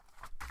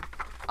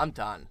I'm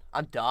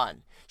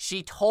done.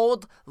 She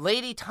told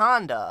Lady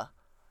Tonda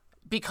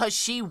because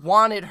she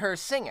wanted her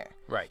singer.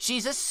 Right.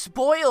 She's a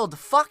spoiled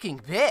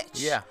fucking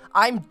bitch. Yeah.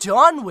 I'm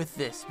done with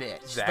this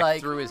bitch. Zach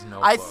threw his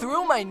notebook. I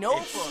threw my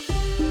notebook.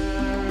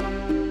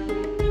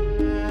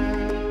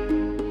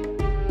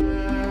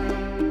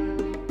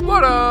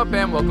 What up,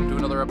 and welcome to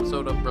another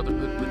episode of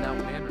Brotherhood Without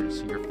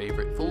Manners, your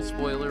favorite full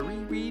spoiler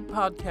reread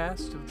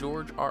podcast of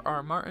George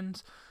R.R.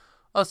 Martin's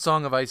A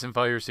Song of Ice and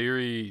Fire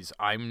series.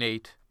 I'm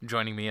Nate.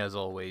 Joining me, as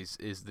always,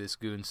 is this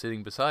goon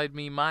sitting beside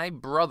me, my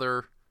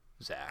brother,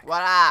 Zach.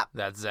 What up?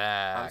 That's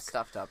Zach. I'm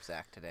stuffed up,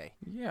 Zach, today.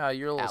 Yeah,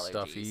 you're a little Allergies.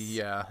 stuffy.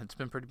 Yeah, it's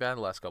been pretty bad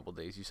the last couple of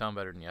days. You sound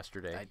better than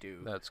yesterday. I do.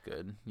 That's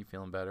good. You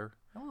feeling better?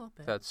 A little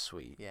bit. That's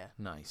sweet. Yeah.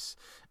 Nice.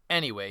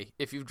 Anyway,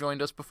 if you've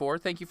joined us before,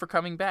 thank you for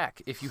coming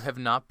back. If you have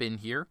not been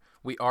here,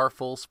 we are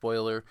full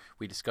spoiler.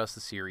 We discuss the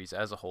series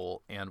as a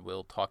whole, and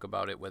we'll talk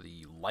about it whether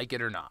you like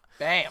it or not.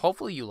 Bam.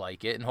 Hopefully you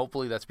like it, and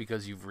hopefully that's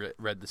because you've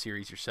read the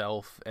series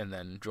yourself and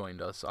then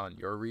joined us on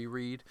your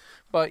reread.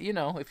 But, you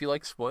know, if you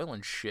like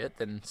spoiling shit,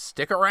 then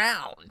stick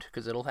around,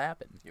 because it'll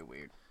happen. You're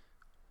weird.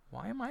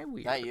 Why am I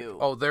weird? Not you.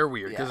 Oh, they're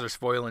weird, because Yeah. they're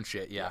spoiling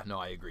shit. Yeah, no,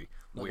 I agree.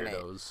 Looking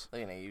Weirdos.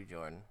 Looking at you,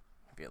 Jordan,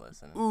 if you're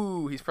listening.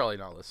 Ooh, he's probably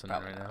not listening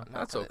Probably right not. now.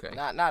 That's okay.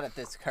 Not at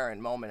this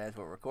current moment as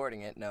we're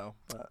recording it, no.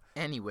 But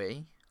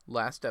Anyway,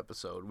 last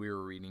episode we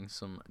were reading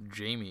some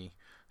Jamie.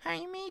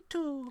 Hey, me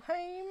too.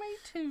 hey, me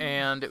too.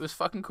 And it was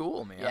fucking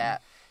cool, man. Yeah,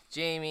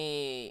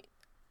 Jamie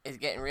is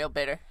getting real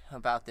bitter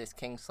about this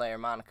Kingslayer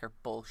moniker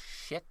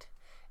bullshit.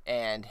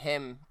 And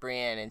him,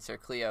 Brienne, and Sir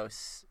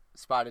Cleos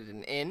spotted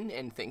an inn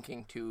and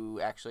thinking to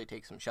actually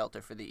take some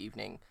shelter for the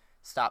evening.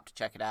 Stopped to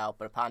check it out,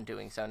 but upon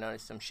doing so,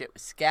 noticed some shit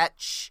was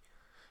sketch.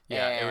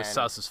 Yeah, it was And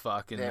sus as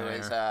fuck in there. There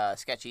was a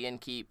sketchy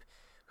innkeep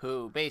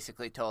who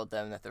basically told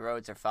them that the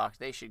roads are fucked.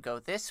 They should go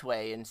this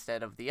way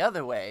instead of the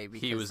other way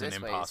because He was an this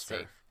way is imposter.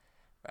 safe.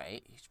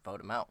 Right? You should vote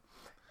him out.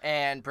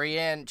 And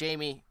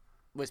Jamie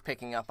was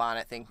picking up on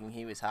it, thinking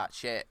he was hot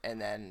shit, and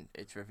then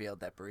it's revealed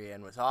that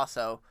Brienne was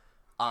also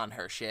on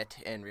her shit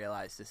and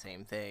realized the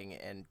same thing,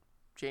 and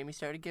Jamie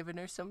started giving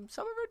her some of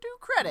her due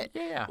credit.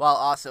 Yeah. While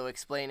also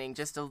explaining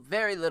just a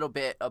very little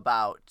bit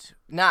about,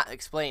 not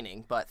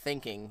explaining, but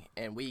thinking,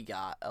 and we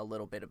got a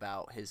little bit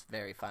about his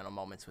very final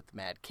moments with the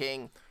Mad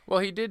King.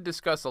 Well, he did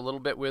discuss a little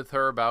bit with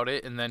her about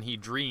it, and then he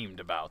dreamed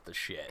about the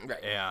shit.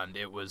 Right. And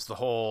it was the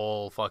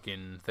whole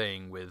fucking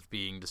thing with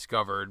being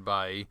discovered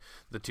by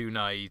the two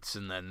knights,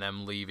 and then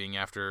them leaving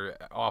after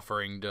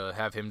offering to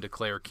have him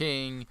declare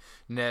king,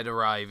 Ned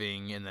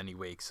arriving, and then he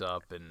wakes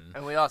up and...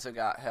 And we also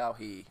got how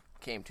he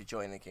came to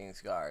join the King's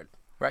Guard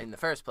Right. in the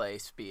first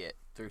place, be it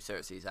through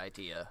Cersei's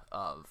idea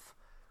of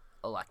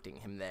electing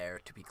him there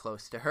to be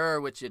close to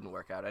her, which didn't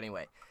work out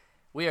anyway.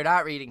 We are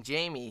not reading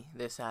Jamie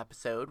this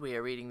episode. We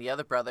are reading the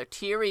other brother,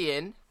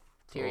 Tyrion.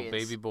 Little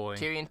baby boy.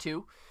 Tyrion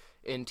 2.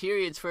 In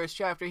Tyrion's first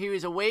chapter, he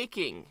was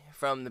awaking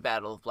from the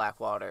Battle of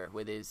Blackwater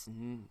with his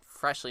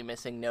freshly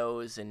missing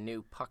nose and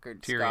new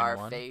puckered Tyrion scar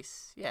 1?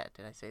 face. Yeah,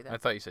 did I say that? I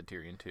thought you said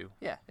Tyrion 2.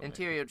 Yeah, and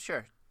Tyrion,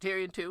 sure.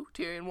 Tyrion 2,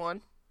 Tyrion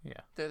 1. Yeah.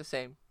 They're the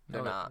same.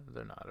 They're No, not.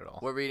 They're not at all.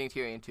 We're reading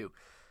Tyrion 2.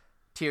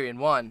 Tyrion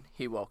 1,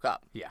 he woke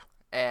up Yeah.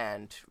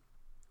 and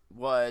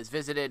was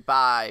visited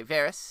by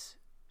Varys.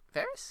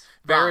 Varys?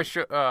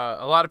 Varys,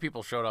 a lot of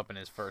people showed up in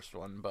his first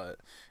one, but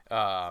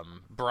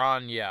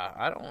Bronn, yeah,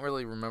 I don't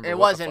really remember. It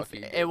what the wasn't. fuck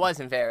he did. It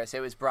wasn't Varys. It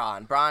was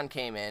Bronn. Bronn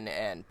came in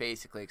and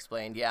basically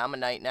explained, "Yeah, I'm a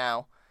knight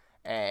now,"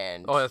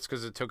 and Oh, that's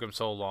because it took him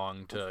so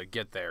long to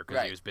get there because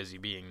Right. he was busy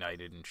being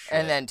knighted and shit.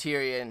 and then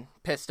Tyrion,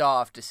 pissed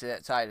off,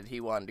 decided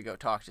he wanted to go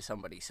talk to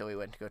somebody, so he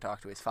went to go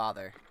talk to his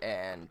father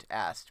and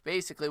asked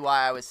basically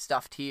why I was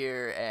stuffed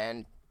here,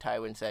 and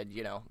Tywin said,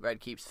 Red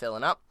keeps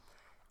filling up.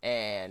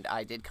 And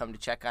I did come to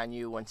check on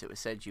you once it was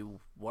said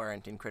you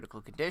weren't in critical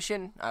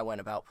condition. I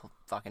went about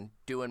fucking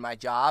doing my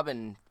job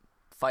and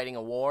fighting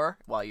a war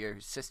while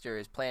your sister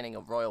is planning a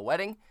royal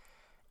wedding.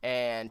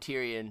 And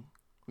Tyrion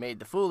made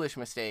the foolish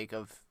mistake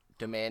of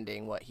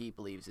demanding what he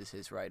believes is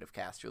his right of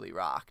Casterly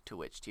Rock, to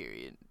which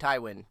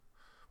Tywin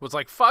was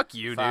like, fuck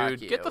you, Fuck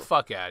dude. you. Get the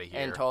fuck out of here.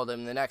 and told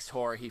him the next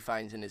whore he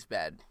finds in his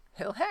bed,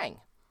 he'll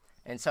hang.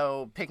 And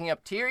so, picking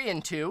up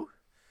Tyrion 2,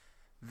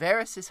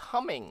 Varys is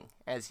humming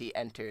as he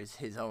enters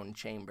his own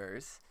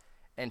chambers,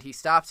 and he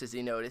stops as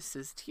he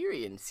notices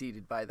Tyrion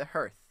seated by the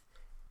hearth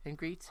and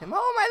greets him,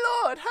 "Oh,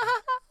 my lord!"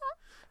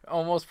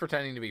 Almost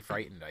pretending to be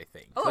frightened, I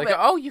think. A Like, little bit.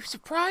 oh, you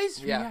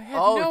surprised me. I had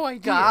no idea.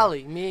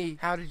 Golly me.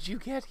 How did you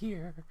get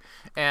here?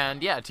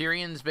 And yeah,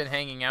 Tyrion's been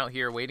hanging out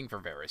here waiting for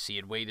Varys. He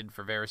had waited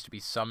for Varys to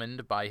be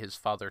summoned by his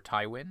father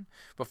Tywin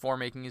before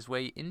making his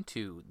way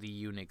into the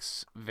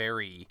eunuch's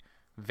very,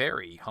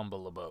 very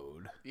humble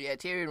abode. Yeah,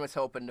 Tyrion was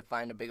hoping to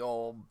find a big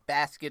old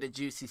basket of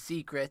juicy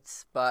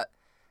secrets, but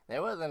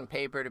there wasn't a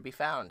paper to be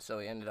found, so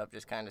he ended up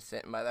just kind of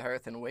sitting by the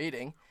hearth and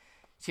waiting.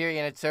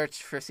 Tyrion had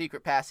searched for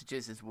secret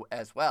passages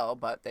as well,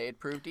 but they had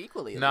proved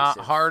equally elusive. Not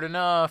hard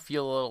enough,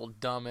 you little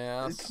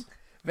dumbass.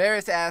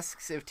 Varys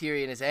asks if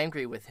Tyrion is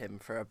angry with him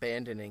for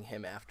abandoning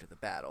him after the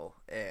battle,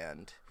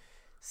 and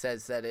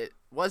says that it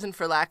wasn't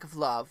for lack of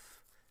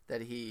love,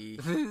 that he...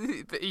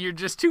 You're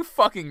just too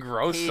fucking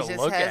gross he to just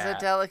look has at. a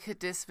delicate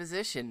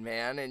disposition,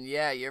 man. And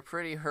yeah, you're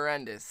pretty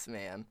horrendous,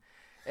 man.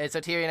 And so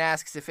Tyrion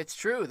asks if it's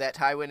true that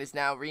Tywin is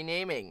now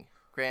renaming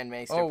Grand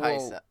Maester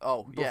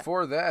Pycelle.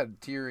 Before that,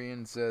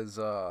 Tyrion says,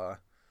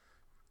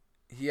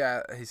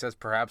 he says,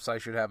 perhaps I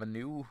should have a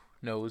new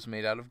nose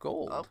made out of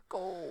gold. Of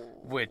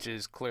gold. Which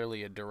is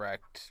clearly a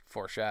direct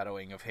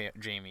foreshadowing of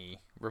Jaime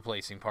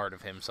replacing part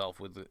of himself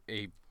with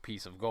a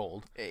piece of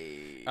gold.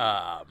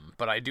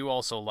 But I do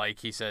also like,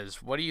 he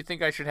says, what do you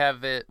think I should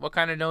have it? What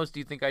kind of nose do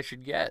you think I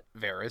should get,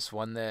 Varys?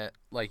 One that,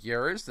 like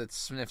yours, that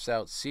sniffs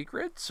out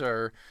secrets?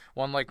 Or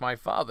one like my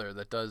father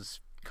that does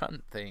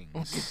cunt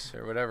things?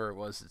 Or whatever it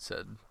was it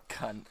said.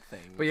 Cunt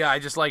things. But yeah, I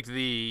just liked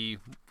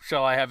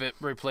shall I have it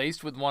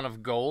replaced with one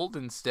of gold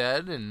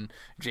instead? And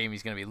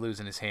Jaime's going to be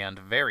losing his hand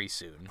very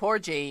soon. Poor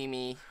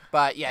Jaime.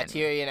 But yeah,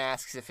 Tyrion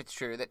asks if it's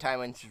true that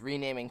Tywin's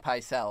renaming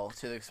Pycelle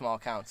to the small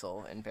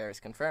council, and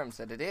Varys confirms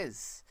that it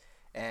is.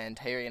 And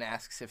Tyrion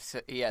asks if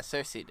he has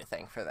Cersei to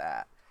thank for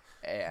that.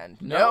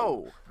 And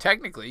no.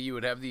 Technically, you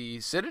would have the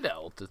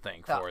Citadel to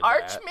thank for that.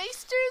 The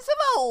Archmaesters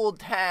of Old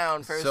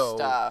Town.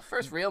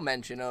 First real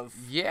mention of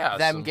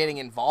them getting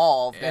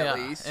involved, at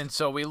least. And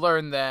so we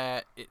learn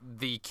that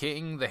the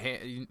king, the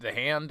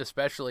Hand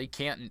especially,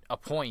 can't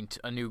appoint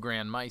a new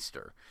Grand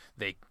Maester.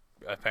 They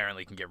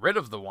apparently can get rid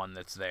of the one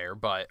that's there,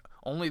 but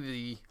only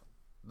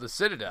the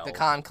Citadel. The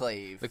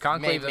Conclave. The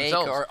Conclave may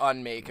themselves. make or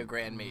unmake a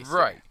Grand Maester.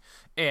 Right.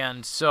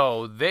 And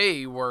so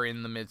they were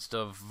in the midst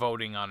of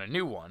voting on a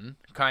new one.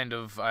 Kind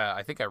of,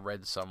 I think I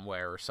read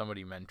somewhere, or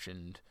somebody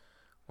mentioned,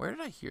 where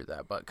did I hear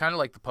that? But kind of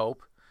like the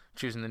Pope,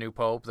 choosing the new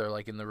Pope. They're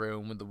like in the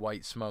room with the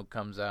white smoke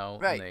comes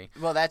out. Right.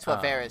 Well, that's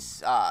what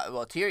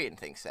Tyrion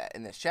thinks that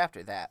in this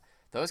chapter, that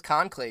those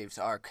conclaves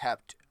are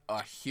kept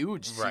a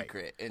huge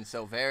secret. And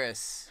so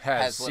Varys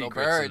has little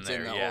birds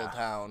in the Old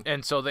Town.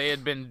 And so they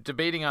had been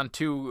debating on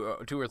two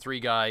or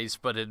three guys,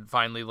 but had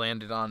finally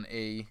landed on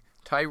a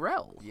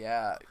Tyrell.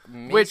 Yeah.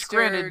 Which,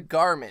 granted,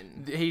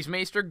 Garmin. He's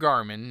Maester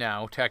Garmin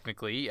now,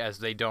 technically,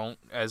 as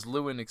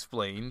Lewin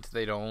explained,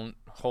 they don't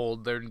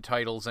hold their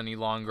titles any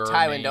longer.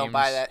 Tywin don't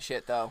buy that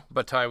shit, though.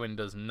 But Tywin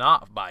does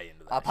not buy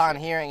into that Upon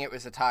hearing it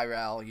was a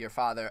Tyrell, your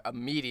father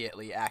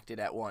immediately acted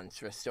at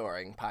once,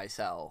 restoring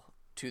Pycelle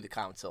to the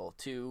council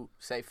to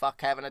say,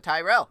 fuck having a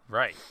Tyrell.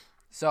 Right.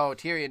 So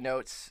Tyrion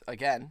notes,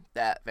 again,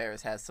 that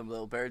Varys has some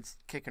little birds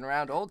kicking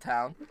around Old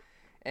Town.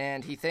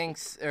 And he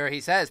says,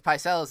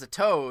 Pycelle is a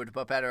toad,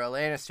 but better a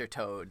Lannister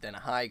toad than a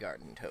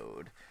Highgarden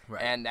toad.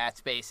 Right. And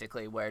that's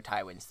basically where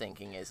Tywin's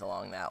thinking is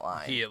along that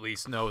line. He at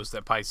least knows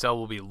that Pycelle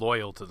will be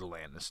loyal to the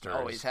Lannisters.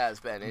 Always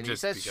has been. And he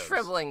says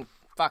shriveling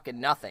fucking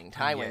nothing.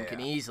 Tywin can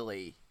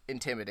easily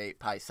intimidate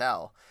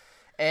Pycelle.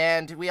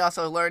 And we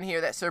also learn here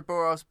that Sir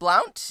Boros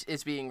Blount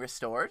is being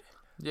restored.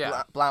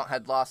 Yeah. Blount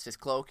had lost his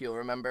cloak, you'll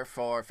remember,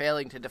 for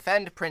failing to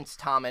defend Prince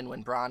Tommen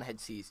when Bronn had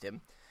seized him.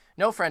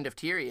 No friend of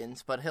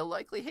Tyrion's, but he'll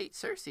likely hate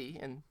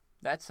Cersei, and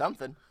that's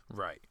something.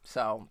 Right.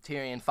 So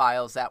Tyrion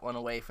files that one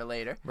away for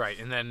later. Right,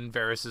 and then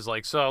Varys is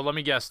like, so let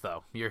me guess,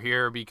 though. You're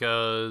here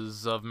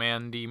because of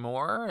Mandy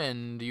Moore,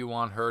 and you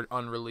want her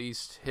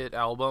unreleased hit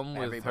album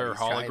with her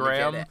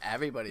hologram?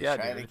 Everybody's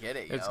trying to get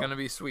it, It's going to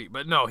be sweet.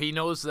 But no, he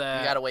knows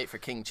that... You got to wait for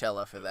King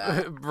Chella for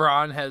that.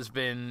 Bronn has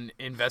been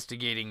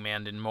investigating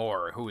Mandon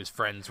Moore, who his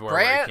friends were.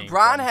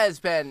 Bronn has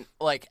been,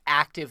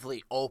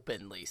 actively,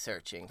 openly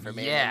searching for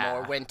Mandon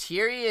Moore. When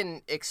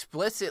Tyrion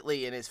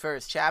explicitly in his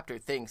first chapter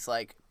thinks,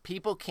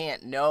 people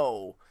can't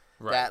know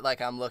that,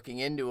 I'm looking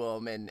into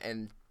him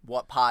and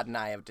what Pod and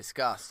I have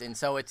discussed. And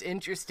so it's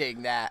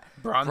interesting that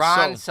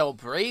Bronn's so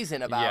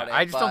brazen about it.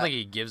 I just don't think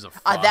he gives a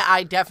fuck.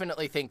 I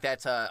definitely think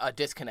that's a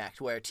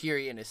disconnect where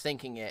Tyrion is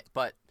thinking it,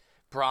 but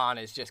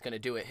Bronn is just going to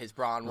do it his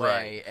Bronn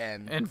way.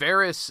 And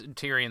Varys,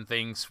 Tyrion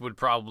thinks, would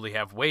probably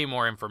have way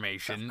more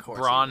information.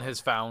 Bronn has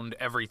found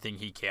everything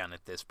he can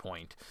at this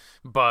point.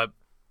 But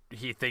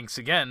he thinks,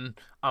 again,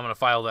 I'm going to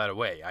file that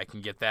away. I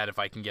can get that if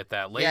I can get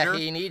that later. Yeah,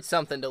 he needs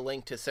something to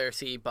link to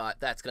Cersei, but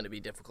that's going to be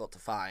difficult to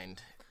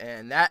find.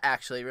 And that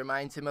actually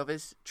reminds him of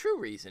his true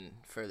reason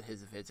for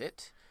his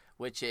visit,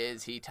 which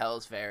is he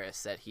tells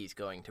Varys that he's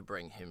going to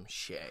bring him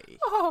Shae.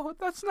 Oh,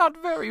 that's not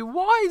very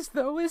wise,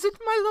 though, is it,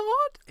 my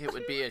lord? It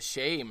would be a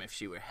shame if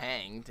she were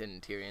hanged.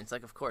 And Tyrion's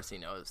like, of course he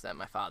knows that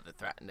my father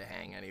threatened to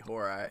hang any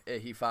whore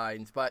he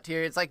finds. But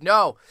Tyrion's like,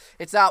 no,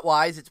 it's not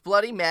wise. It's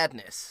bloody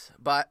madness.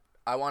 But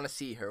I want to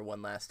see her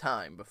one last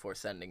time before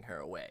sending her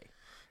away.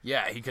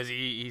 Yeah, because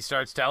he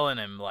starts telling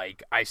him,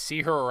 I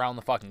see her around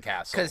the fucking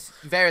castle. Because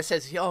Varys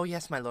says, oh,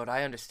 yes, my lord,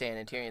 I understand.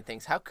 And Tyrion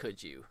thinks, how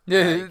could you?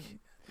 Now,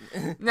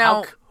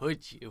 how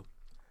could you?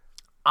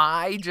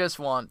 I just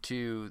want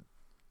to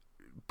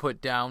put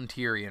down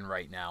Tyrion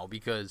right now,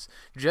 because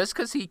just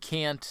because he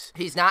can't...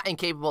 He's not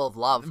incapable of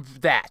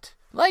love.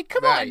 Like,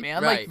 come Right, on,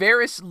 man. right. Like,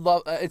 Varys,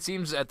 it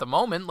seems at the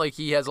moment like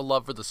he has a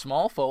love for the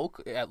small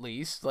folk, at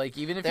least. Like,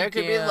 even if there he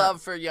could be can't-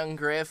 love for young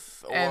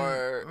Griff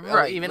or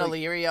even like,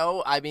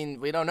 Illyrio. I mean,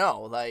 we don't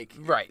know. Like,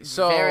 Right,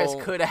 so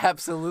Varys could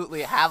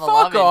absolutely have a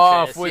fuck love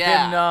off interest. with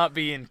yeah. him not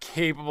being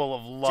capable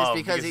of love Just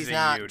because he's he's a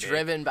not eunuch.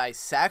 driven by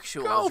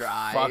sexual Go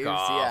drives. fuck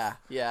off.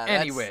 Yeah.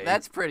 Anyway.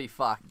 That's pretty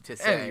fucked to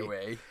say.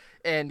 Anyway.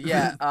 And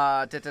yeah,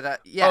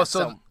 yeah. Oh,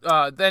 so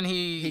then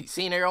he'd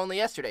seen her only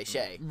yesterday,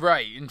 Shay.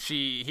 Right, and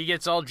he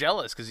gets all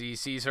jealous because he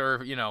sees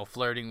her,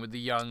 flirting with the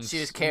young. She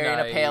was carrying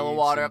a pail of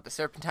water up the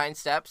Serpentine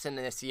steps, and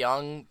this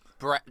young,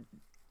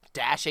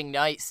 dashing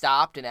knight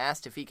stopped and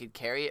asked if he could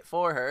carry it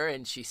for her,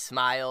 and she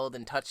smiled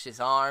and touched his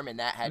arm, and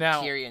that had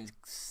Tyrion's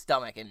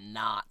stomach in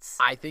knots.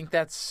 I think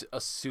that's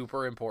a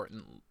super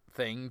important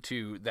thing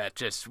that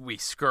just we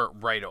skirt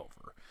right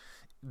over.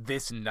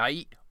 This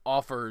knight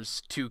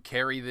offers to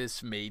carry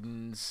this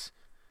maiden's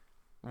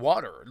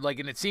water,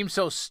 and it seems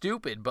so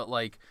stupid, but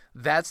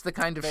that's the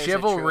kind of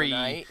chivalry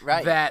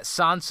that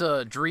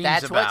Sansa dreams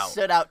about. That's what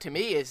stood out to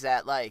me is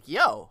that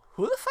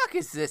who the fuck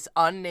is this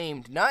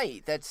unnamed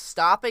knight that's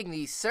stopping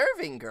these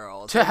serving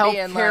girls to help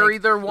carry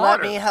their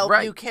water? Let me help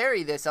you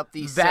carry this up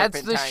these That's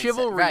serpentine the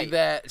chivalry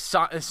that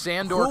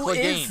Sandor Who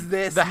Clegane. is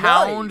this the knight?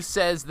 Hound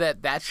says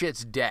that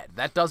shit's dead.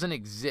 That doesn't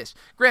exist.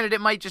 Granted, it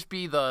might just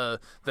be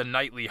the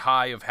knightly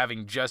high of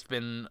having just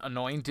been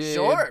anointed.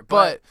 Sure,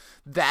 but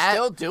that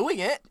still doing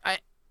it.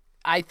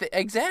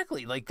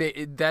 Exactly.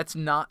 That's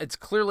not. It's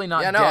clearly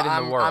not dead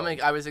in the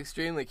world. I was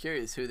extremely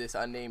curious who this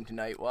unnamed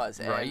knight was,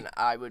 and Right.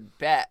 I would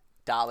bet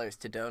dollars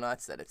to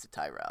donuts that it's a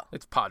Tyrell.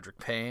 It's Podrick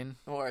Payne.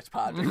 Or it's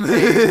Podrick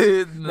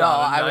Payne. No,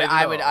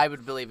 I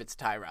would believe it's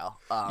Tyrell.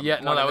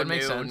 That would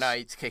make sense.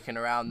 Knights kicking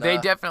around. They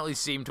definitely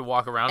seem to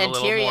walk around a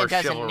little Tyrion more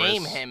doesn't chivalrous.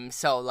 name him,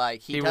 so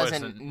he wouldn't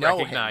doesn't know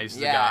recognize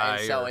him. the guy.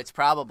 And so it's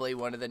probably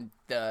one of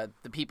the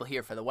people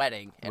here for the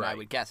wedding, and I Right.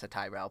 would guess a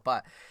Tyrell.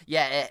 But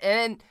yeah,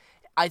 and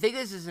I think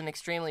this is an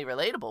extremely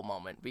relatable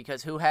moment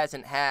because who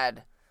hasn't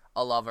had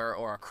a lover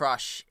or a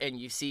crush, and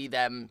you see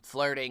them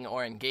flirting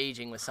or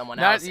engaging with someone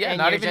else. Yeah, and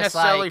not you're even just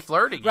necessarily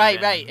flirting. Right,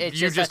 even. right. It's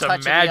you just a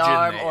touch imagine of the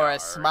arm they or are, a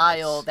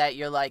smile and that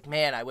you're like,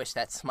 man, I wish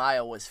that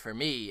smile was for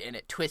me, and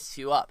it twists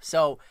you up.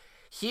 So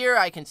here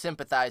I can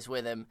sympathize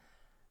with him,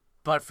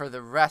 but for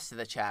the rest of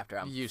the chapter,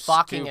 I'm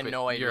fucking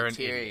annoyed with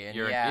Tyrion.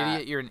 You're an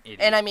idiot. You're an idiot.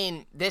 And I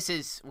mean, this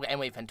is, and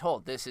we've been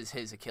told, this is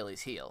his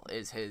Achilles heel,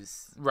 is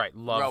his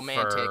love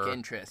romantic for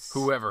interests.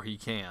 whoever he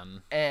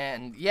can.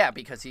 And yeah,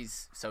 because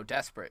he's so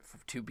desperate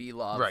to be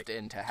loved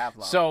and to have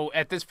love. So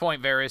at this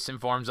point, Varys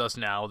informs us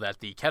now that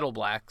the Kettle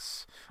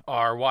Blacks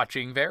are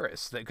watching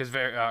Varys,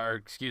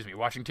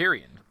 watching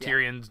Tyrion. Yeah.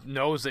 Tyrion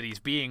knows that he's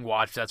being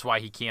watched. That's why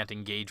he can't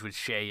engage with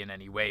Shay in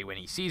any way when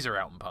he sees her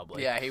out in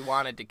public. Yeah, he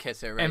wanted to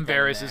kiss her. Right and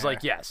Varys is like,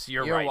 yes,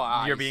 you're right.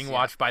 Wise, you're being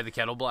watched by the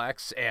Kettle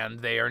Blacks, and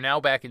they are now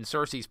back in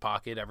Cersei's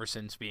pocket ever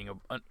since being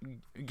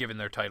given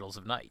their titles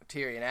of knight.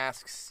 Tyrion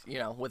asks,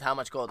 with how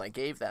much gold I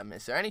gave them,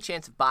 is there any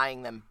chance of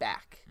buying them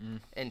back?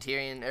 And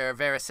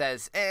Varys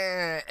says,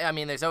 I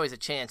mean, there's always a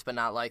chance, but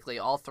not likely.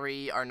 All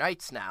three are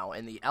knights now,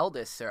 and the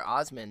eldest, Sir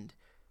Osmond,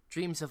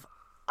 dreams of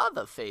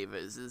other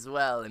favors as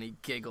well, and he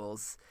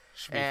giggles.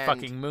 Should be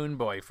fucking Moon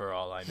Boy for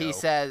all I know. He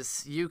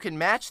says, you can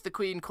match the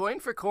queen coin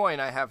for coin,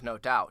 I have no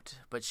doubt,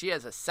 but she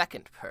has a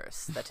second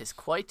purse that is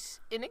quite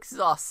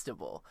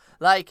inexhaustible.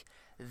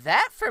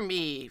 That for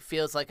me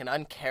feels like an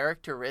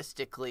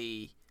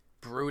uncharacteristically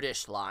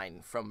brutish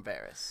line from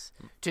Varys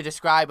to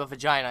describe a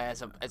vagina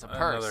as a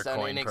purse, an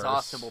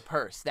inexhaustible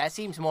purse. That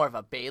seems more of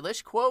a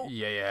Baelish quote.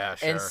 Yeah,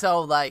 sure. And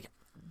so,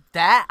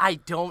 that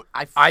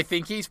I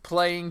think he's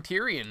playing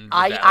Tyrion.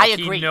 I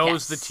agree. He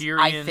knows the Tyrion.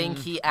 I think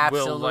he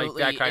absolutely will like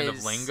that kind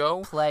of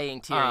lingo.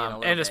 Playing Tyrion a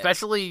little and bit.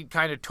 especially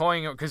kind of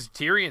toying because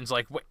Tyrion's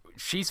like, wait,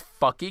 she's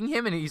fucking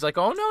him, and he's like,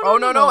 oh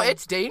no,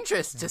 it's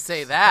dangerous to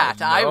say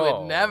that. No, I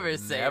would never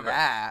say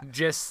that.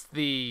 Just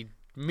the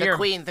mere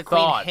queen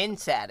thought.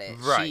 hints at it.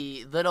 Right.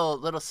 She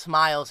little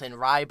smiles and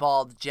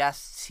ribald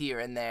jests here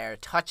and there,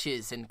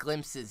 touches and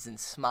glimpses and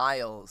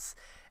smiles,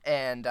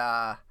 and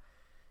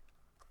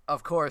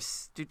of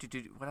course,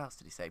 what else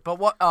did he say? But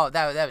what? Oh,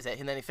 that was it.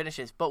 And then he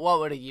finishes. But what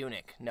would a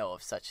eunuch know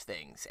of such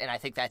things? And I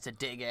think that's a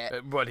dig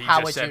at what he how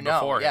just would said you know?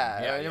 before.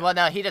 Yeah. Well,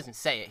 no, he doesn't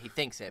say it. He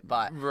thinks it.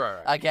 But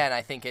right. Again,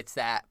 I think it's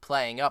that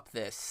playing up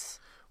this.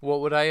 What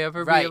would I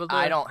ever be able to?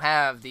 I don't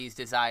have these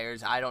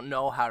desires. I don't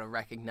know how to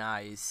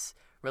recognize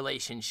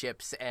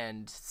relationships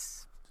and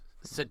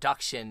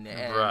seduction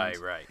and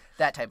right.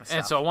 that type of stuff.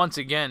 And so once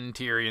again,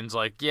 Tyrion's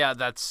like, yeah,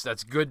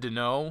 that's good to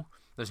know.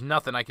 There's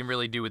nothing I can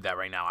really do with that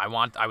right now.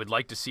 I would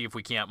like to see if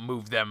we can't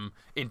move them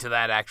into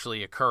that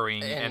actually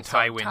occurring and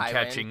Tywin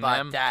catching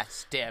them. But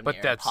that's damn near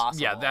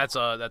impossible. Yeah, that's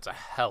a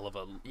hell of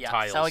a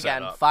tile So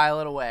again, setup. file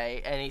it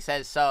away, and he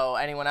says, so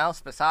anyone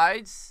else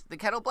besides the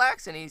Kettle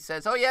Blacks? And he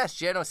says, oh yes,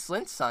 Janos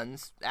Slint's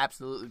sons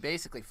absolutely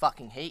basically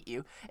fucking hate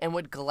you and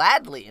would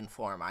gladly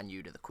inform on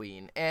you to the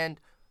Queen. And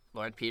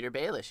Lord Peter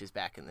Baelish is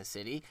back in the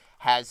city,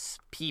 has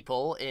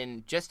people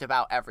in just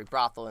about every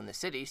brothel in the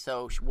city,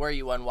 so were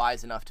you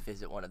unwise enough to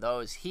visit one of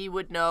those, he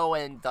would know,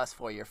 and thus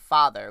for your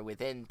father,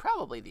 within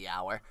probably the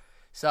hour,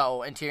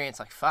 So, and Tyrion's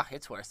like, fuck,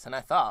 it's worse than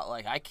I thought.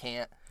 Like, I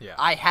can't. Yeah.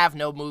 I have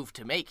no move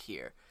to make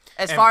here.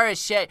 As far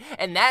as Shay,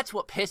 and that's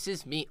what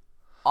pisses me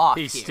off.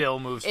 He still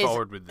moves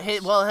forward with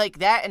this. Well, like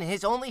that, and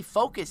his only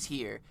focus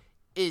here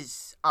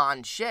is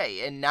on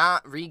Shay and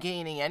not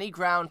regaining any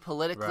ground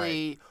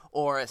politically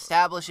or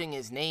establishing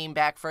his name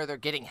back further,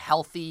 getting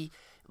healthy,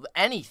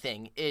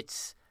 anything.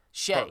 It's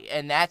Shay,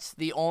 and that's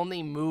the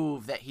only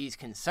move that he's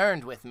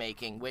concerned with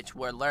making, which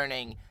we're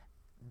learning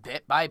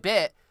bit by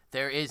bit.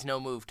 There is no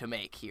move to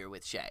make here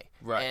with Shay.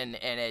 Right. And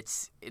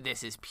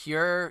this is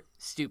pure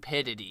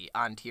stupidity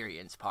on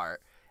Tyrion's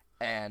part.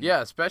 And yeah,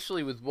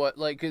 especially with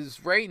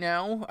because right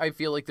now I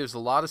feel like there's a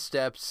lot of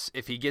steps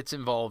if he gets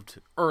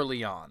involved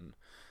early on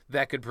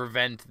that could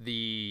prevent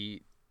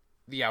the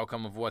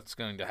outcome of what's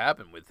going to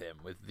happen with him,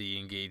 with the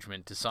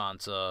engagement to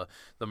Sansa,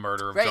 the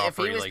murder of Joffrey. If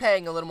he was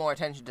paying a little more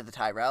attention to the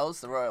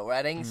Tyrells, the royal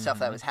wedding, stuff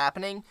that was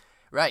happening,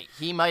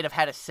 he might have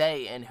had a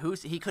say in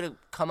he could have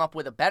come up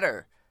with a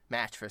better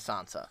match for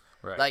Sansa.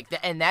 Right.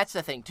 And that's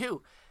the thing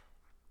too.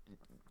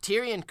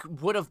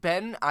 Tyrion would have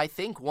been, I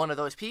think, one of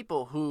those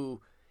people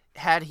who,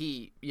 had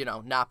he,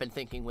 not been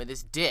thinking with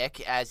his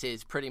dick, as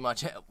is pretty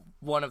much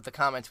one of the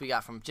comments we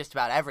got from just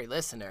about every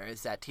listener,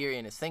 is that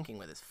Tyrion is thinking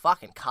with his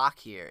fucking cock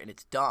here, and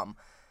it's dumb.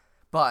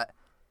 But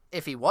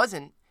if he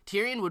wasn't,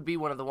 Tyrion would be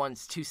one of the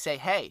ones to say,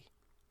 hey,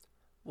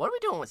 what are we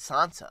doing with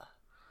Sansa?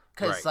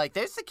 Because,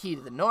 there's the key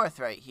to the north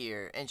right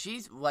here, and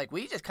she's,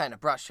 we just kind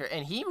of brushed her,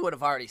 and he would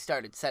have already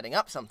started setting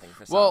up something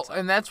for Sansa. Well,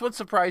 and that's what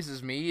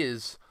surprises me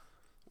is,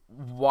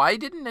 why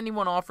didn't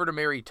anyone offer to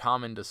marry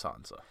Tommen to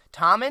Sansa?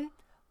 Tommen?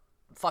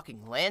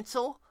 Fucking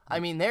Lancel? I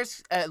mean,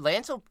 there's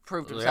Lancel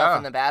proved himself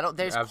in the battle.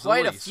 There's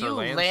quite a few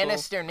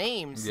Lannister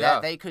names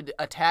that they could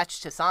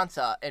attach to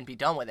Sansa and be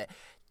done with it.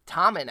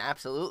 Tommen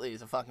absolutely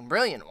is a fucking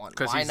brilliant one.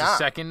 Because he's the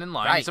second in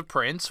line. He's a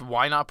prince.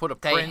 Why not put a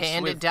prince? They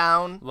handed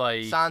down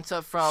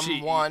Sansa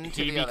from one to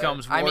the other. He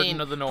becomes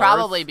warden of the north.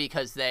 Probably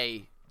because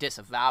they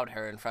disavowed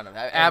her in front of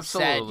everyone.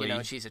 Absolutely.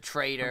 Said, she's a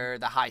traitor.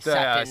 The High Septon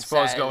I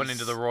suppose says, going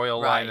into the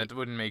royal line, that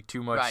wouldn't make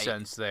too much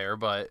sense there.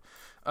 But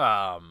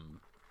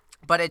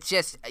it's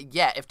just,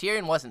 if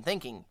Tyrion wasn't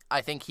thinking,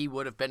 I think he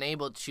would have been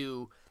able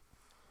to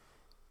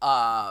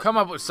come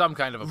up with some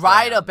kind of a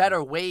ride plan. a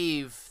better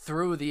wave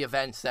through the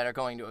events that are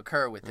going to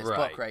occur with this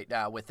book right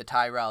now, with the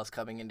Tyrells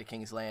coming into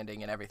King's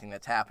Landing and everything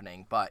that's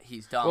happening. But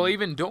he's done. Well,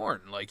 even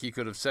Dorne, he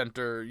could have sent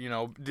her,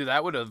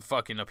 that would have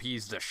fucking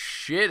appeased the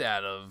shit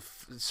out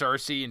of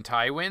Cersei and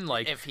Tywin.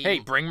 Hey,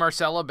 bring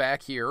Marcella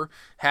back here,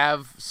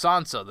 have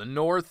Sansa, the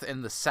North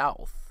and the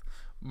South,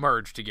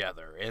 merge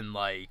together, and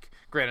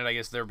granted, I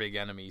guess they're big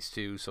enemies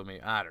too, so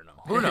maybe, I don't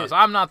know. Who knows?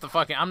 I'm no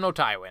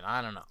Tywin.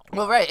 I don't know.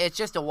 Well, it's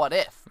just a what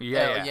if.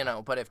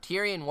 Yeah. But if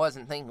Tyrion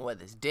wasn't thinking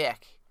with his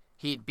dick,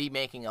 he'd be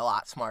making a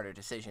lot smarter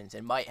decisions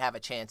and might have a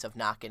chance of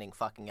not getting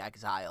fucking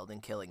exiled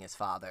and killing his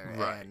father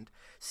and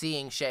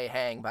seeing Shay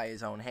hang by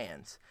his own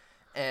hands.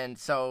 And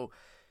so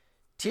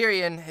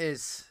Tyrion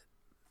is...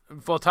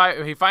 Well,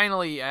 he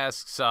finally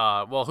asks,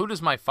 who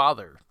does my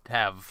father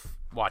have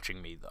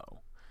watching me, though?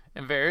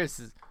 And Varys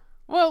is,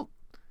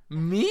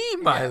 me,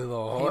 my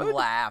lord. He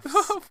laughs.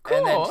 Of course.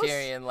 And then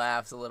Tyrion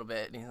laughs a little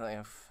bit, and he's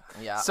like,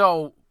 yeah.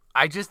 So,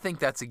 I just think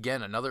that's,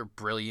 again, another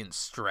brilliant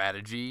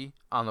strategy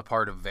on the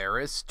part of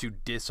Varys to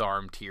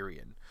disarm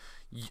Tyrion.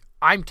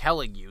 I'm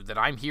telling you that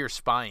I'm here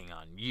spying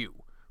on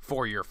you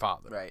for your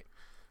father. Right.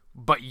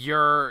 But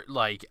you're,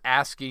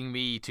 asking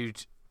me to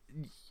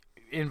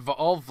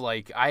involve,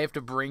 I have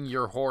to bring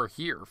your whore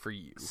here for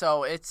you.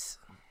 So, that's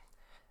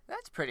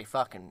pretty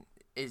fucking...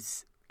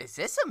 Is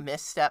this a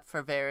misstep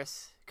for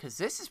Varys? Because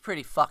this is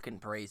pretty fucking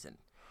brazen.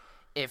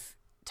 If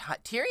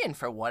Tyrion,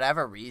 for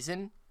whatever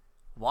reason,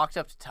 walked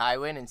up to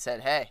Tywin and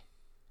said, hey,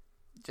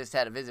 just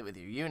had a visit with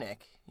your eunuch.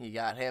 You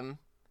got him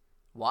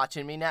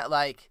watching me now.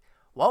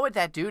 What would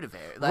that do to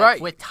Varys?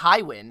 With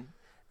Tywin,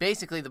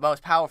 basically the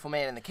most powerful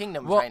man in the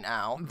kingdom right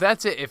now.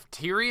 That's it. If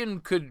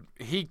Tyrion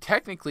he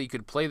technically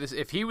could play this,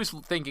 if he was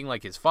thinking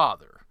like his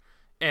father,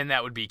 and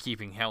that would be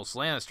keeping House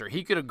Lannister,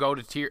 he could have go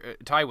to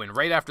Tywin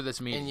right after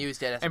this meeting and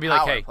used it as and a be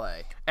power hey,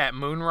 play. At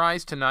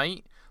Moonrise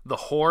tonight, the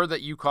whore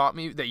that you caught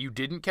me, that you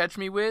didn't catch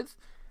me with,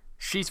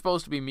 she's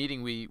supposed to be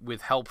meeting me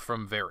with help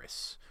from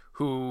Varys,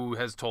 who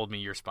has told me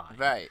you're spying.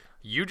 Right.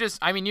 You're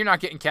not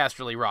getting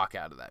Casterly Rock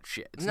out of that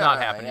shit. It's not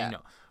happening. Yeah. No.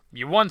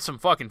 You won some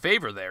fucking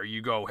favor there.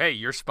 You go, hey,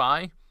 you're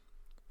spy.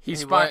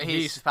 He's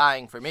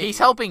spying for me. He's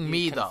helping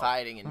me, though.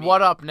 Confiding in me.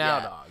 What up now,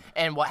 dog?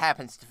 And what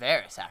happens to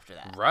Varys after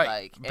that?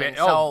 Right.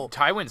 So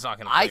Tywin's not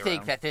going to I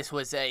think that this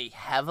was a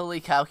heavily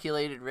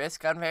calculated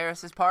risk on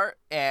Varys' part,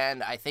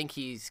 and I think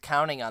he's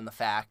counting on the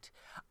fact.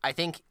 I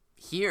think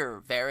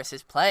here Varys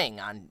is playing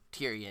on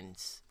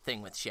Tyrion's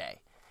thing with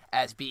Shay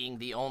as being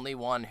the only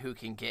one who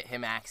can get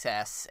him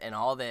access and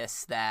all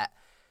this, that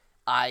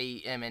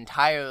I am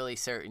entirely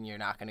certain you're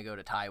not going to go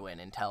to Tywin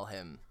and tell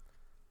him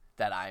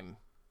that I'm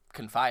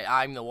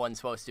the one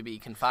supposed to be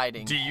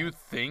confiding. Do you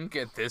think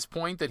at this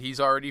point that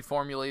he's already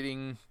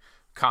formulating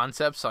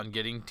concepts on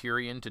getting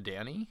Tyrion to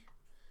Dany?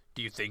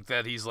 Do you think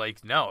that he's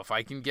like, no, if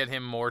I can get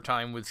him more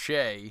time with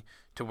Shay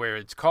to where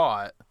it's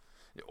caught,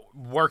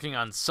 working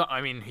on some.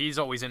 I mean, he's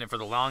always in it for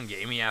the long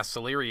game. He asked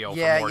Illyrio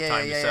Yeah, for more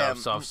time to set up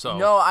stuff. So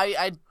no,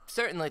 I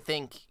certainly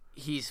think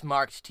he's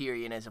marked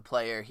Tyrion as a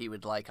player he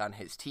would like on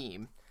his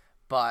team,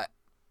 but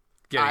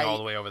getting all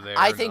the way over there.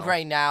 I think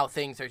right now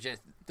things are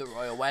just the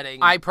royal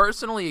wedding. I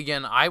personally,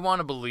 again, I want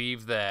to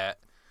believe that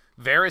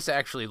Varys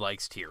actually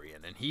likes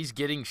Tyrion, and he's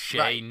getting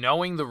Shay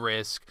knowing the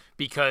risk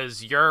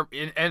because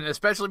and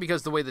especially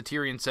because the way that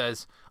Tyrion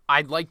says,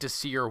 I'd like to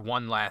see her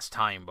one last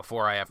time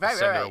before I have to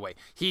send her away.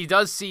 He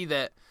does see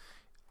that.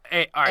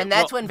 Hey, all right, and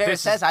that's when Varys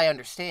says, I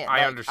understand.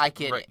 I understand. I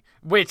get it.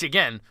 Which,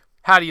 again,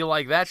 how do you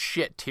like that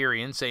shit,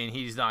 Tyrion, saying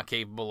he's not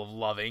capable of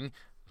loving?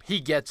 He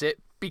gets it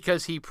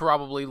because he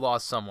probably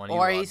lost someone.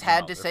 Or he's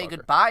had to say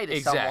goodbye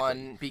to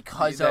someone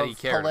because of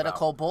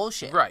political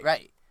bullshit.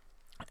 Right.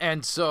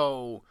 And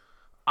so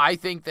I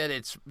think that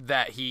it's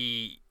that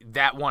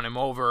that won him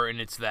over, and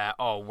it's that,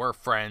 oh, we're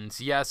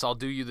friends. Yes, I'll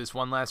do you this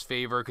one last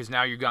favor because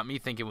now you got me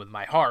thinking with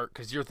my heart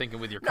because you're thinking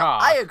with your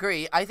cock. I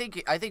agree. I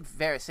think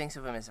Varys thinks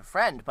of him as a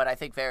friend, but I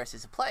think Varys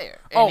is a player.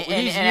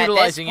 He's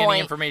utilizing any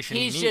information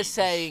he needs. He's just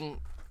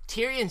saying,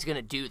 Tyrion's going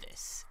to do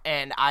this,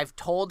 and I've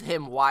told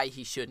him why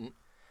he shouldn't,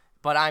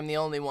 but I'm the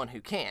only one who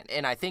can.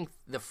 And I think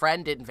the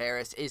friend in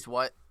Varys is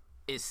what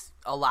is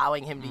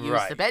allowing him to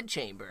use the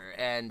bedchamber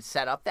and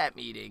set up that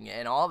meeting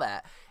and all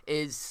that.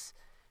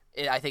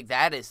 I think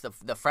that is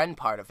the friend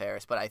part of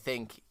Varys, but I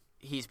think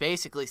he's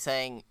basically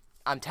saying,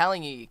 I'm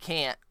telling you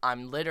can't.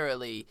 I'm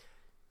literally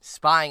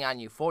spying on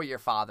you for your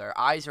father.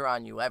 Eyes are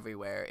on you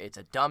everywhere. It's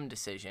a dumb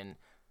decision,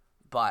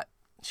 but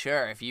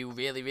sure, if you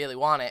really, really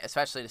want it,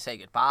 especially to say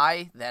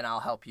goodbye, then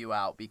I'll help you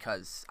out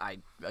because I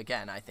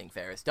think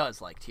Varys does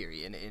like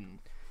Tyrion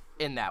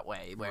in that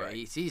way, where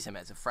he sees him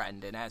as a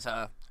friend and as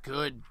a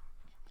good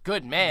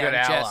man, good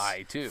ally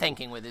just too,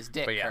 thinking with his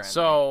dick. But yeah, currently.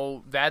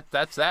 so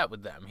that's that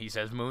with them. He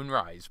says,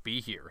 "Moonrise, be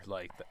here,"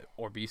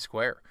 or be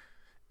square,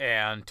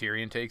 and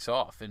Tyrion takes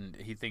off, and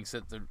he thinks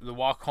that the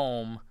walk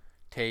home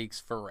takes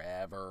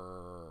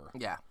forever.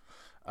 Yeah.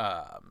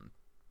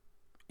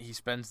 He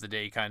spends the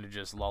day kind of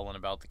just lulling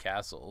about the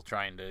castle,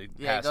 trying to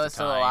he pass goes the to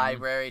time. the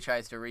library,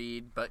 tries to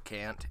read, but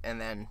can't, and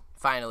then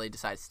finally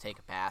decides to take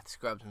a bath,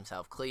 scrubs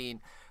himself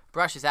clean,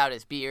 brushes out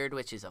his beard,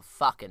 which is a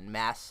fucking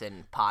mess,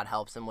 and Pod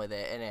helps him with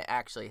it, and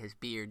his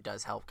beard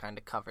does help kind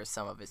of cover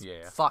some of his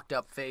fucked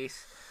up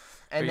face.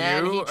 And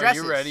then he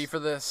dresses. Are you ready for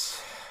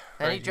this?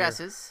 Then he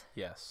dresses.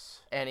 Yes.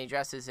 And he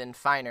dresses in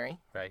finery.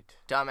 Right.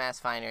 Dumbass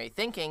finery,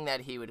 thinking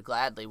that he would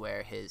gladly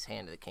wear his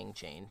Hand of the King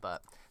chain,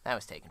 but that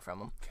was taken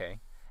from him. Okay.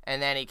 And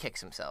then he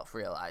kicks himself,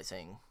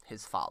 realizing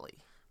his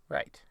folly.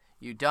 Right.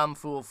 You dumb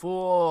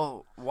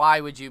fool. Why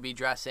would you be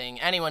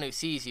dressing? Anyone who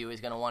sees you is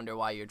going to wonder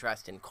why you're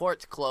dressed in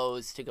court's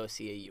clothes to go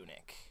see a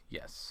eunuch.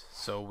 Yes.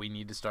 So we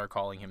need to start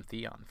calling him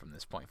Theon from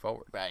this point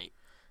forward. Right.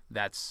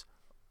 That's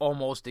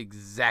almost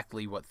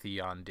exactly what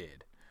Theon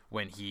did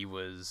when he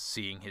was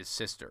seeing his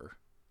sister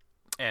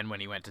and when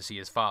he went to see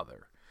his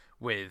father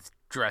with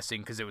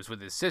dressing, because it was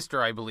with his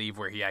sister, I believe,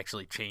 where he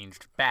actually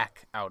changed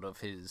back out of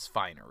his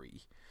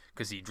finery.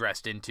 Because he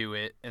dressed into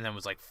it and then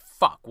was like,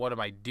 fuck, what am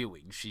I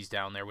doing? She's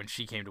down there when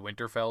she came to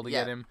Winterfell to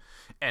get him,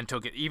 and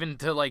took it even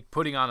to like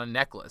putting on a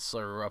necklace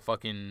or a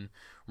fucking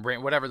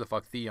whatever the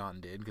fuck Theon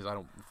did, because I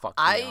don't fuck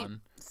Theon.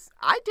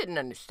 I didn't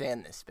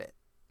understand this bit.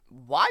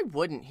 Why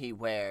wouldn't he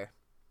wear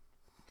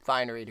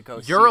finery to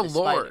go see You're a the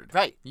lord. spider?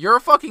 Right. You're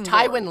a fucking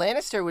Tywin lord.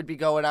 Lannister would be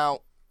going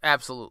out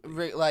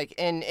Absolutely. like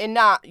in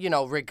not,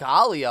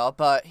 regalia,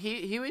 but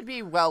he would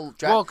be well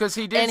dressed. Well, because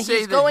he did and say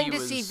he's that going he to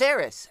was... see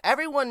Varys.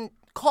 Everyone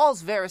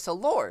calls Varys a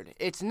lord.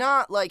 It's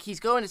not like he's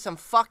going to some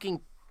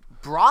fucking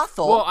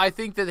brothel. Well, I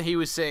think that he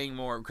was saying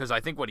more because I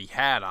think what he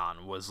had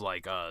on was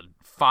like a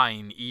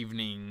fine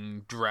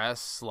evening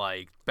dress,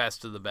 like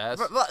best of the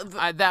best.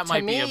 That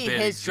might be a bit to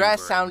me, his dress exuberant.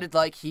 sounded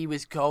like he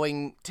was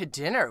going to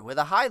dinner with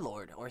a High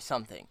Lord or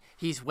something.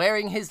 He's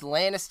wearing his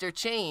Lannister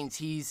chains.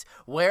 He's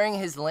wearing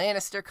his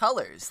Lannister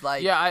colors.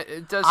 Like, yeah,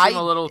 it does seem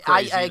a little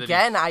crazy.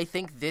 I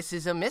think this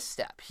is a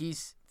misstep.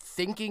 He's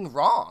thinking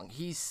wrong.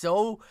 He's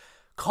so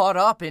caught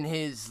up in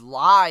his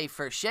lie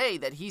for Shay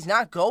that he's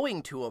not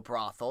going to a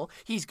brothel.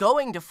 He's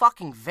going to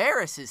fucking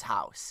Varys'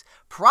 house,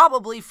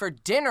 probably for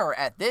dinner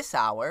at this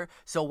hour,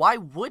 so why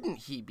wouldn't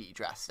he be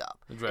dressed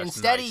up?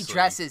 Instead, nicely. he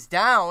dresses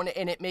down,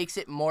 and it makes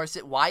it more...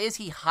 Why is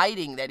he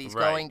hiding that he's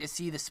going to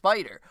see the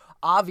spider?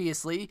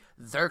 Obviously,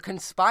 they're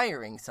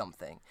conspiring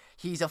something.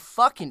 He's a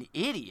fucking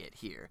idiot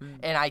here,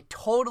 and I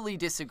totally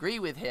disagree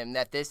with him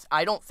that this...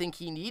 I don't think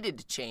he needed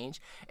to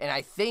change, and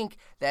I think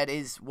that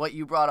is what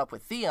you brought up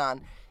with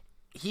Theon.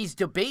 He's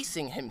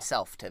debasing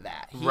himself to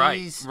that.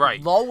 He's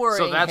lowering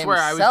So that's himself. where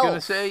I was going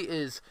to say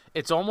is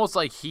it's almost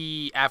like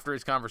he, after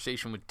his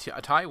conversation with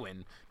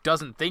Tywin,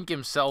 doesn't think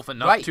himself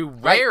enough to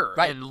wear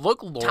and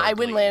look lordly.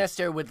 Tywin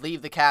Lannister would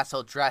leave the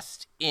castle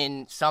dressed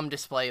in some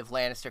display of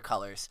Lannister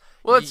colors.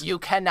 Well, you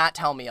cannot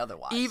tell me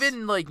otherwise.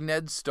 Even like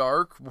Ned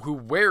Stark, who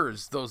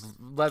wears those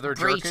leather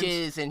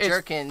breeches and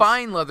jerkins,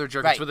 fine leather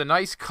jerkins with a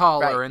nice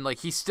collar, and like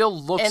he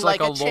still looks and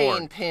like a a lord.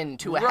 chain pin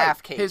to a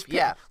half cape.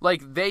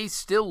 Like they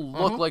still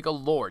look like a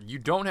lord. You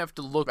don't have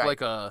to look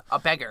like a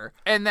beggar.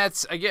 And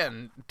that's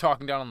again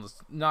talking down on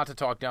not to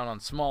talk down on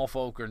small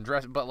folk and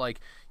dress, but like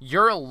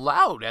you're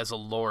allowed as a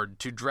lord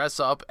to dress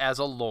up as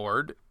a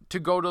lord to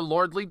go to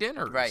lordly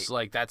dinners. Right.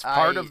 Like that's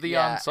part of the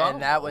ensemble.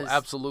 And that was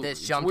absolutely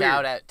this jumped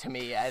out to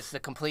me as the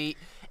complete.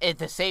 It's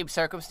the same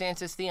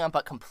circumstances, Theon,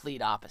 but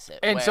complete opposite.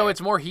 And so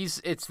it's more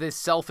it's this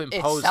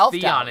self-imposed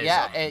Theonism.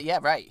 Yeah,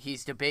 right.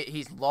 He's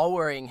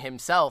lowering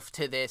himself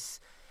to this.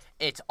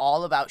 It's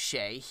all about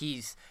Shay.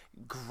 He's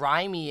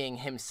grimying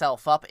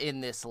himself up in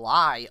this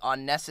lie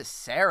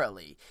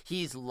unnecessarily.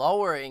 He's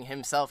lowering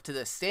himself to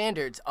the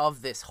standards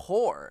of this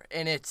whore,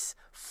 and it's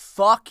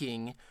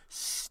fucking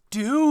stupid.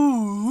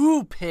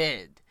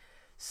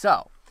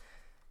 So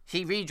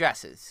he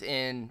redresses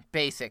in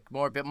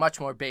much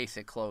more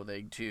basic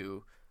clothing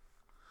to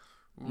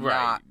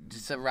not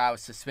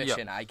arouse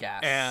suspicion, I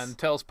guess. And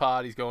tells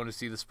Pod he's going to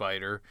see the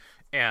spider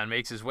and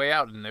makes his way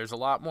out, and there's a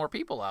lot more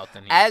people out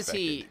than he As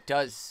expected. he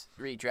does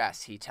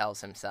redress, he tells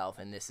himself,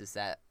 and this is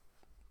that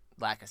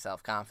lack of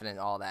self-confidence,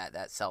 all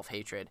that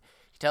self-hatred,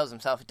 he tells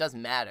himself it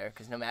doesn't matter,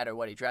 because no matter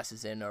what he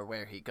dresses in or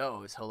where he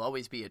goes, he'll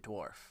always be a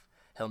dwarf.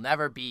 He'll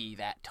never be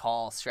that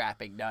tall,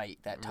 strapping knight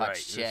that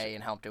touched Shay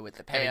and helped her with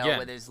the pail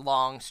with his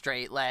long,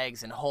 straight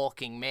legs and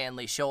hulking,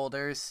 manly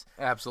shoulders.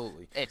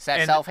 Absolutely. It's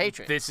that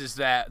self-hatred. This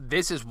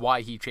is why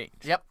he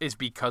changed. Yep. Is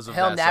because of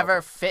He'll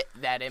never fit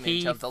that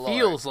image of the Lord. He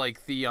feels like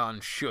Theon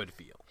should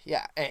feel.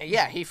 Yeah.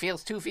 He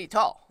feels 2 feet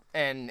tall,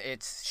 and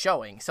it's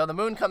showing. So the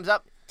moon comes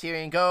up.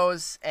 Tyrion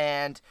goes,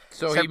 and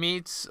he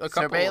meets a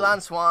couple. Sir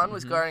Balon Swan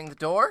was guarding the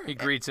door. He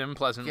greets him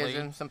pleasantly, gives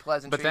him some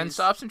pleasantries, but then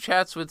stops and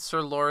chats with Sir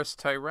Loras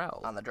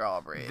Tyrell on the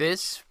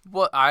drawbridge.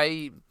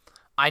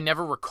 I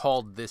never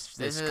recalled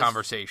this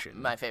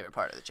conversation. My favorite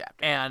part of the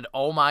chapter. And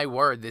oh my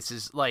word, this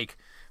is like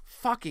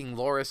fucking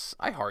Loras.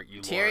 I heart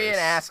you, Tyrion Loras.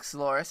 asks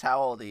Loras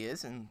how old he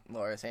is, and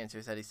Loras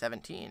answers that he's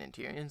 17. And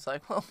Tyrion's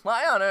like, well,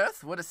 why on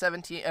earth would a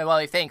 17... Well,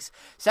 he thinks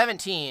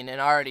 17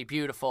 and already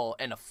beautiful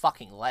and a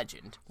fucking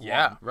legend.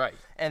 Yeah, right.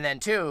 And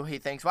then 2, he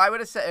thinks, why would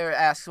a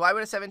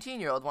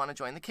 17-year-old want to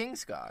join the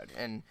Kingsguard?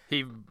 And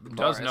he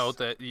does note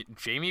that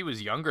Jaime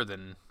was younger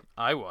than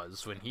I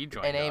was when he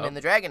joined and Aemon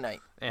the Dragon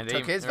Knight and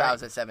took his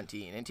vows at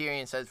 17. And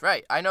Tyrion says,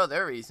 right, I know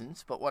their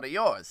reasons, but what are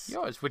yours?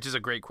 Yours, which is a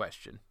great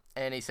question.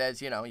 And he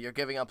says, you're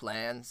giving up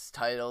lands,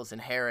 titles,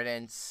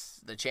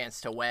 inheritance, the chance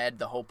to wed,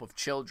 the hope of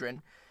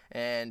children.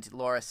 And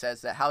Loras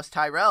says that House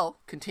Tyrell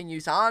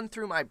continues on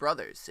through my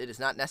brothers. It is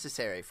not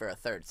necessary for a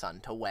third son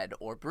to wed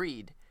or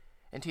breed.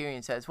 And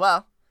Tyrion says,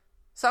 well,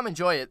 some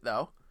enjoy it,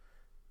 though.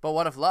 But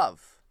what of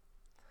love?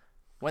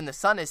 When the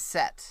sun is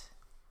set,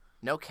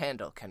 no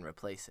candle can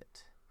replace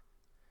it.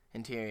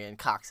 And Tyrion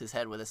cocks his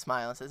head with a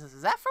smile and says,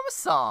 is that from a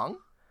song?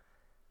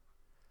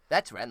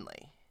 That's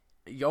Renly.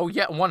 Oh,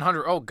 yeah,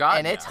 100. Oh, God.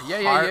 And it's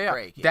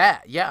heartbreaking.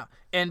 Yeah.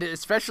 And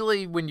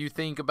especially when you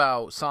think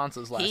about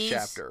Sansa's last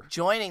chapter. He's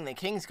joining the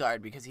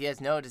Kingsguard because he has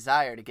no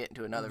desire to get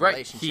into another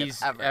relationship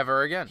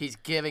ever again. He's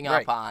giving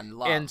up on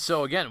love. And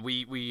so, again,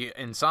 we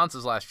in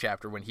Sansa's last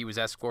chapter, when he was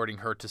escorting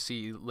her to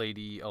see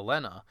Lady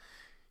Olenna,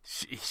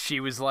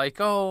 she was like,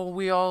 "Oh,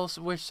 we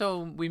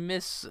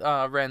miss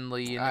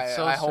Renly, and it's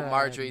so I sad. hope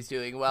Marjorie's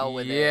doing well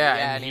with it."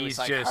 Yeah, and he's he was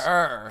like, just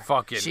her.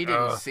 Fucking. She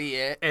didn't see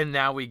it. And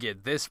now we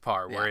get this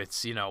part where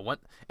it's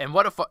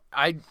what if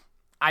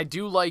I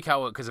do like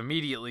how because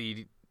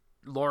immediately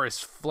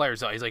Loras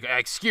flares out. He's like,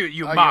 "Excuse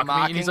you, mock me,"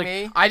 and he's like,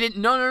 me? "I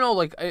didn't. No.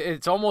 Like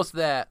it's almost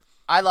that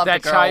I love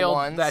that the girl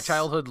once. That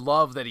childhood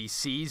love that he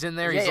sees in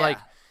there. He's like,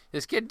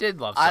 this kid did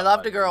love. Somebody. I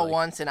loved a girl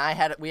once, and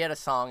we had a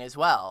song as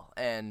well,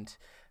 and.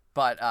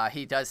 But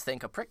he does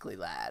think a prickly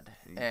lad,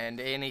 and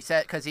he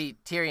said because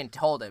Tyrion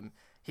told him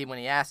when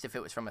he asked if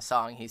it was from a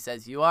song, he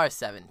says, "You are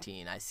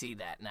 17. I see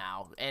that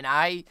now," and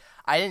I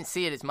didn't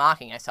see it as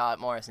mocking. I saw it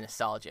more as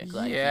nostalgic.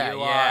 Like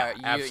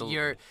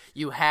absolutely.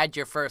 You had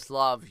your first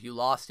love, you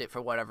lost it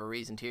for whatever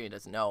reason Tyrion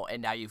doesn't know,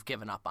 and now you've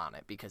given up on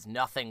it because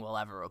nothing will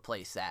ever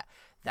replace that.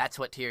 That's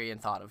what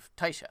Tyrion thought of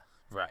Tysha.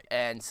 Right.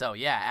 And so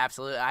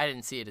absolutely, I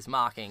didn't see it as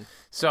mocking.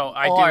 So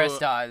I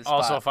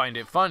also find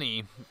it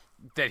funny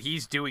that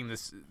he's doing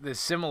this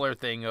similar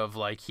thing of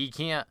like he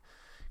can't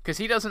because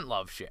he doesn't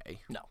love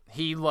Shay. No.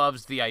 He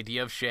loves the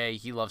idea of Shay.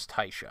 He loves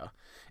Tysha.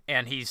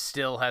 And he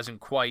still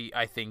hasn't quite,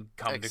 I think,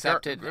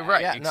 accepted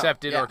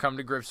or come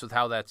to grips with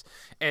how that's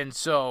and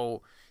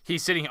so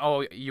he's sitting,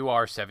 oh, you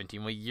are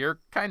 17. Well, you're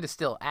kind of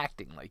still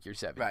acting like you're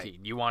 17. Right.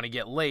 You want to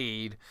get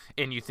laid,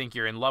 and you think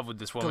you're in love with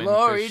this woman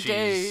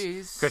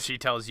because she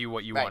tells you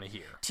what you want to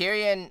hear.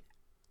 Tyrion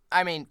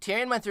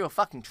went through a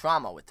fucking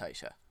trauma with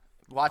Tysha.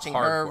 Watching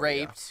her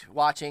raped,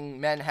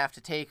 watching men have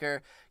to take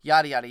her,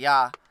 yada, yada,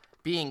 yada,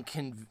 being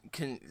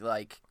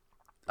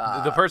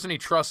the person he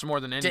trusts more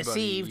than anybody.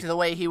 Deceived the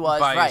way he was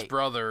by his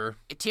brother.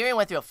 Tyrion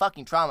went through a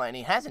fucking trauma, and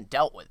he hasn't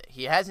dealt with it.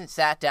 He hasn't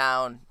sat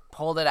down,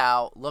 pulled it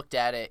out, looked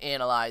at it,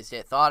 analyzed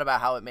it, thought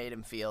about how it made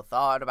him feel,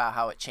 thought about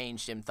how it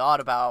changed him,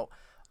 thought about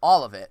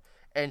all of it.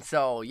 And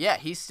so, yeah,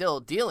 he's still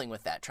dealing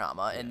with that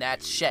trauma, and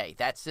that's Shay.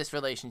 That's this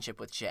relationship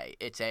with Shay.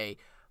 It's a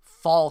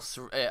false,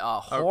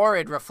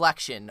 horrid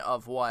reflection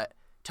of what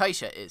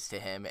Tysha is to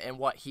him and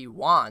what he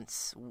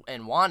wants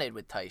and wanted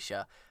with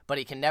Tysha, but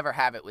he can never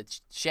have it with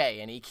Shay,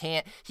 and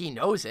he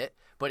knows it,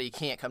 but he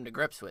can't come to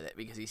grips with it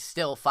because he's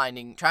still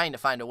trying to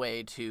find a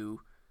way to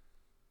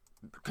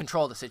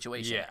control the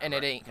situation, and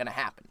it ain't going to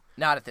happen.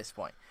 Not at this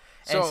point.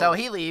 And so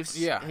he leaves.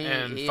 Yeah,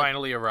 he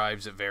finally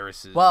arrives at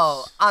Varys's.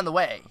 Well, on the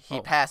way, he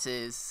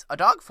passes a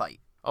dogfight.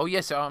 Oh,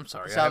 yes. Oh, I'm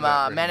sorry. Some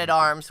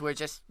men-at-arms were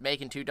just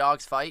making two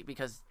dogs fight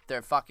because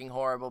they're fucking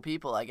horrible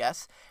people, I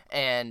guess.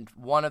 And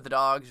one of the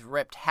dogs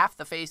ripped half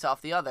the face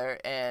off the other,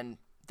 and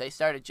they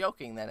started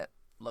joking that it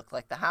looked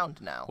like the Hound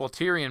now. Well,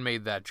 Tyrion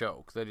made that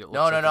joke. That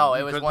no.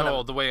 It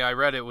was the way I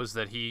read it was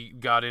that he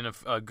got in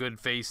a good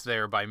face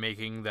there by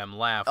making them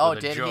laugh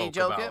with a joke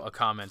about a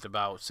comment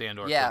about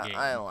Sandor. Yeah,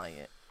 I don't like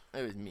it.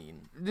 It was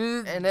mean.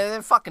 And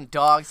they're fucking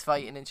dogs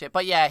fighting and shit.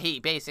 But yeah, he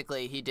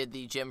did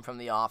the Jim from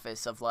The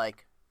Office of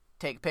like,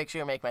 take a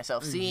picture, make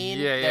myself seen.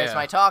 There's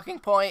my talking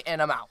point,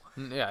 and I'm out.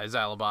 Yeah, his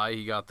alibi,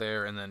 he got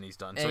there, and then he's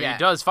done. So he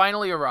does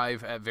finally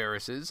arrive at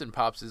Varys's and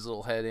pops his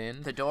little head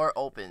in. The door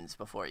opens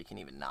before he can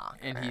even knock.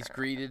 And he's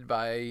greeted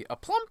by a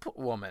plump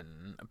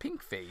woman, a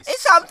pink face.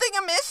 Is something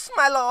amiss,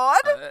 my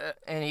lord?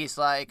 And he's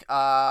like,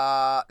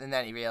 and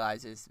then he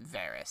realizes,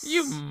 Varys.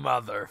 You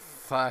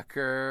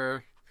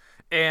motherfucker.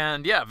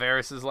 And yeah,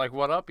 Varys is like,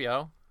 what up,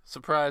 yo?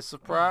 Surprise,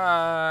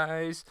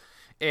 surprise.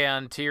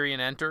 And Tyrion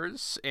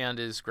enters and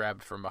is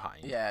grabbed from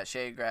behind. Yeah,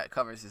 Shay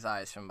covers his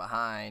eyes from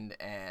behind,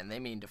 and they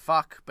mean to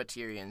fuck, but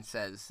Tyrion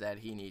says that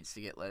he needs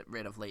to get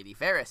rid of Lady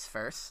Varys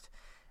first.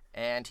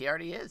 And he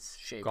already is,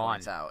 Shay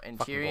points out. And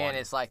fucking Tyrion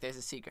is like, there's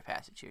a secret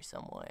passage here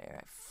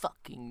somewhere. I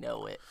fucking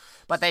know it.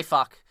 But they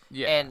fuck.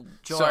 Yeah. And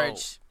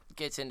George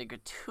gets into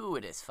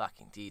gratuitous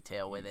fucking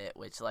detail with it,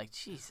 which, like,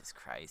 Jesus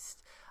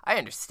Christ. I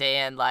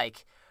understand,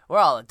 like, we're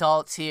all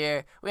adults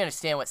here. We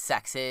understand what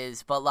sex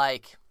is, but,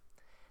 like,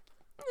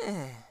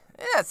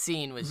 that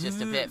scene was just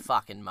a bit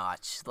fucking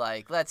much.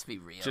 Like, let's be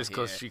real. Just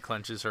because she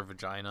clenches her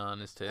vagina on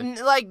his tit?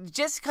 Like,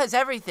 just because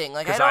everything.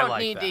 Like, I don't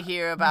need to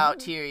hear about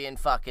Tyrion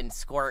fucking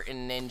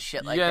squirting and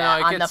shit like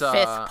that on the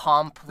fifth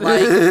pump.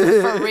 Like,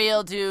 for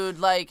real, dude.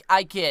 Like,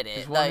 I get it.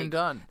 He's one and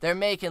done. They're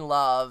making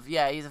love.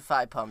 Yeah, he's a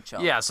 5-pump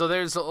chump. Yeah, so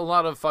there's a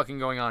lot of fucking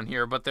going on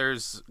here, but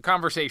there's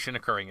conversation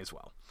occurring as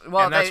well.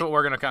 Well, and that's what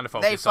we're going to kind of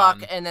focus on. They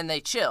fuck, and then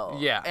they chill.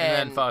 Yeah,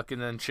 and then fuck,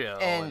 and then chill.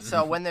 And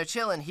so when they're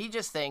chilling, he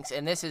just thinks,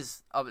 and this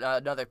is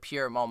another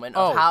pure moment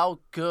of how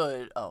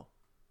good...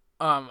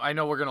 I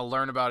know we're going to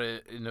learn about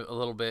it in a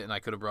little bit, and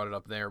I could have brought it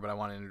up there, but I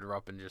want to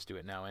interrupt and just do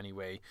it now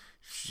anyway.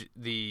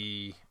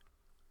 Varys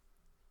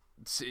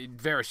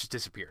just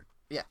disappeared.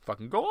 Yeah.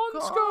 Fucking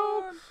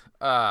go.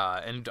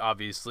 And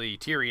obviously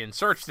Tyrion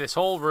searched this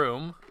whole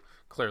room,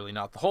 clearly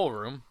not the whole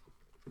room,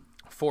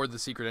 for the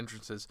secret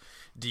entrances.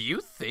 Do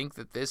you think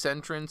that this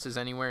entrance is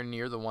anywhere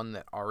near the one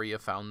that Arya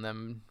found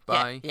them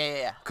by?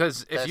 Yeah.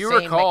 Because if you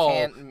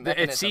recall,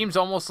 it seems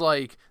almost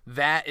like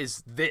that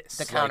is this.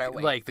 The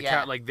counterweight.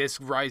 Like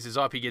this rises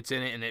up, he gets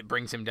in it, and it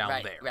brings him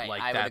down there. Right,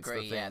 Like, I that's would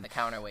agree, the thing. the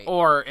counterweight.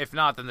 Or if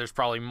not, then there's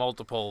probably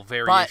multiple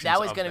variations. But that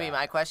was going to be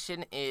my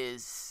question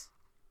is,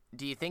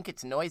 do you think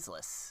it's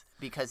noiseless?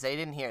 Because they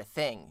didn't hear a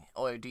thing,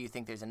 or do you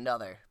think there's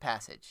another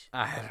passage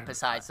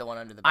besides the one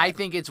under the bed? I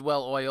think it's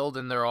well oiled,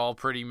 and they're all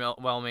pretty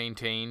well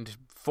maintained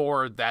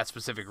for that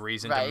specific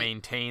reason, to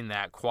maintain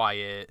that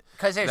quiet.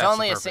 Because there's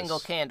only a single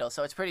candle,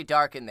 so it's pretty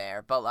dark in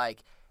there. But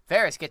like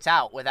Varys gets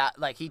out without,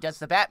 like, he does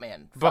the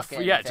Batman.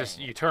 Just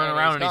you turn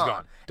around and he's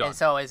gone. Done. And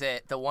so is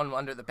it the one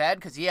under the bed?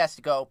 Because he has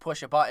to go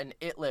push a button,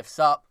 it lifts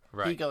up,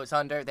 he goes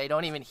under. They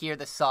don't even hear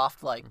the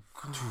soft like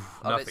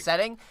of it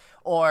setting.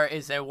 Or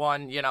is there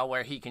one,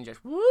 where he can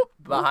just whoop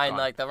behind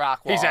like the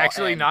rock wall? He's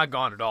actually not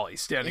gone at all. He's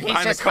standing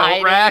behind the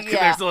coat rack. Yeah.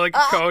 There's like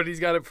a coat.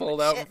 He's got it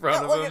pulled out in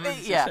front of him.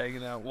 He's just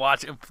hanging out,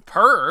 watching.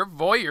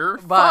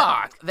 Voyeur.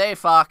 Fuck. They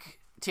fuck.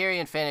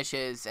 Tyrion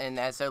finishes, and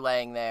as they're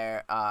laying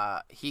there,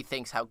 he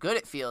thinks how good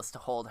it feels to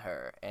hold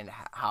her, and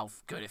how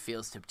good it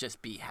feels to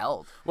just be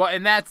held. Well,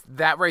 and that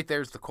right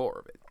there is the core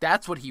of it.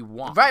 That's what he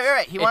wants.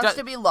 Right. He wants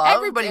to be loved.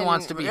 Everybody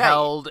wants to be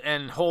held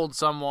and hold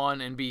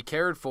someone and be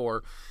cared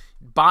for.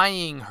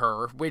 Buying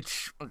her,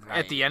 which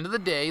at the end of the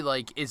day,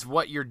 like, is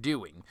what you're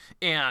doing.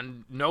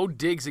 And no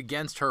digs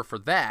against her for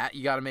that.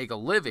 You got to make a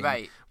living.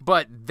 Right.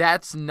 But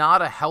that's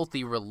not a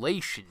healthy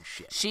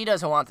relationship. She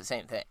doesn't want the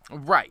same thing.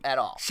 Right. At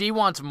all. She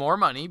wants more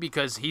money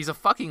because he's a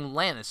fucking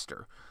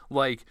Lannister.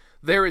 Like,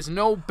 there is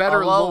no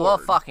better lord. We'll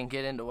fucking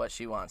get into what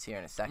she wants here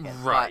in a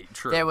second. Right, but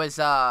true. There was,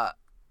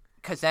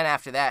 because then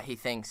after that he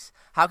thinks,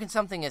 how can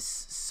something as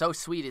so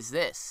sweet as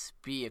this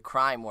be a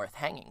crime worth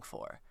hanging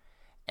for?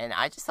 And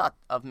I just thought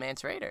of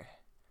Mance Rayder.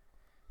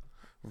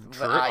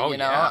 True.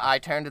 I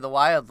turn to the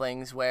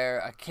wildlings where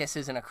a kiss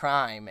isn't a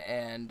crime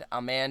and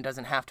a man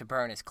doesn't have to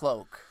burn his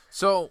cloak.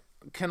 So,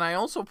 can I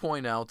also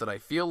point out that I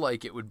feel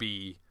like it would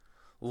be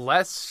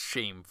less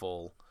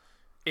shameful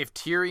if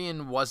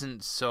Tyrion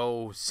wasn't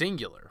so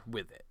singular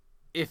with it.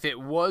 If it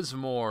was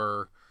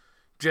more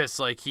just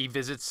like he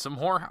visits some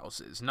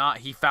whorehouses, not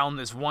he found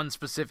this one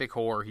specific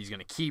whore, he's going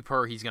to keep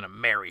her, he's going to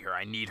marry her,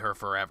 I need her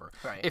forever.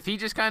 Right. If he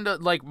just kind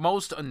of, like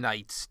most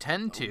knights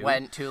tend to,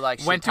 went to a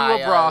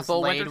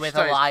brothel, laid went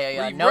to with Shataya,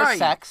 Elia, no right,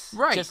 sex,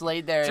 right. just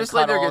laid there just and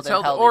laid there, cuddled gets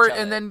held, held or each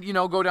other. and then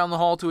go down the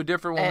hall to a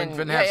different woman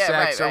and have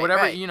sex or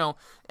whatever.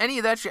 Any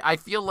of that shit. I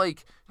feel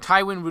like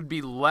Tywin would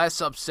be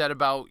less upset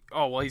about.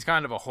 Oh well, he's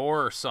kind of a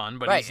whore son,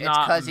 but he's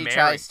not because married. he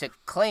tries to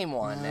claim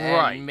one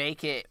and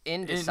make it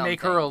into something,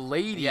 make her a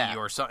lady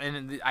or something.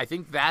 And I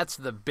think that's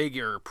the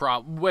bigger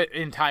problem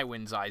in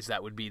Tywin's eyes.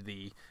 That would be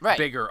the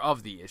bigger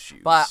of the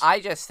issues. But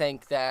I just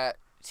think that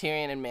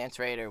Tyrion and Mance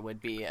Rayder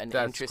would be an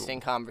interesting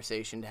cool.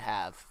 conversation to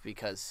have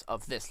because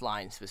of this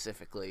line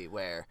specifically,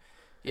 where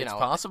it's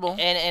possible.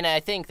 And I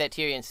think that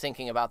Tyrion's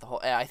thinking about the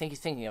whole. I think he's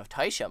thinking of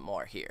Tysha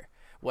more here,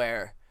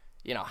 where.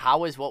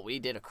 How is what we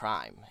did a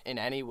crime in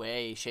any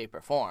way, shape,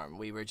 or form?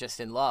 We were just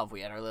in love. We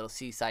had our little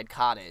seaside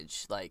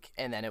cottage,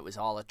 and then it was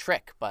all a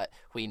trick. But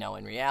we know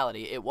in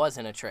reality it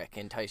wasn't a trick,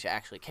 and Tysha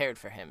actually cared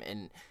for him.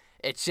 And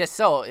it's just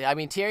so. I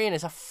mean, Tyrion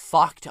is a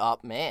fucked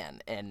up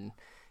man, and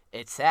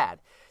it's sad.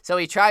 So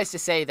he tries to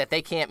say that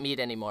they can't meet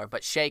anymore,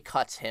 but Shae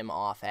cuts him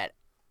off at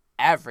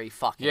every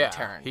fucking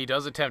turn. He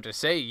does attempt to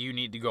say, you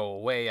need to go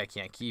away, I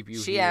can't keep you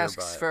she here. She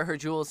asks for her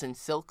jewels and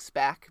silks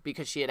back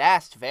because she had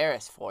asked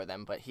Varys for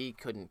them, but he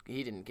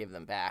didn't give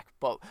them back.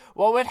 But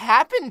what would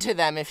happen to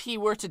them if he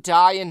were to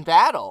die in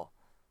battle?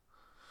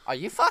 Are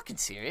you fucking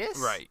serious?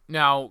 Right.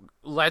 Now,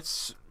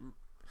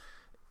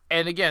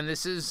 and again,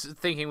 this is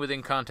thinking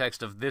within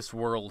context of this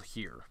world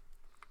here.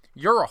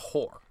 You're a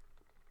whore.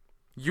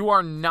 You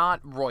are not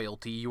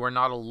royalty, you are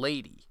not a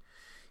lady.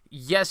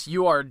 Yes,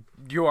 you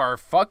are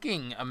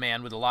fucking a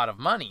man with a lot of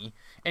money,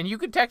 and you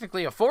could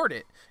technically afford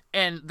it.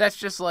 And that's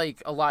just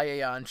like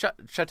Elia and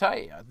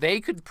Shataya. They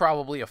could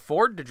probably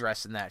afford to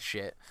dress in that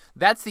shit.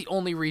 That's the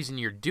only reason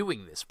you're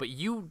doing this. But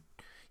you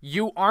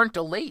aren't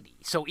a lady.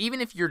 So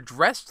even if you're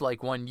dressed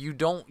like one,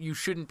 you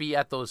shouldn't be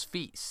at those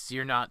feasts.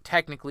 You're not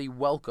technically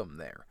welcome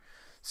there.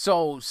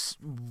 So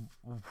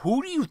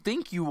who do you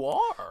think you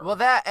are? Well,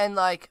 that and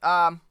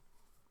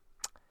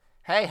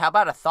hey, how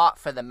about a thought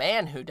for the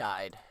man who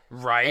died?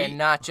 Right. And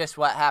not just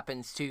what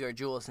happens to your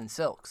jewels and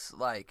silks.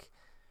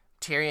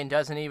 Tyrion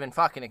doesn't even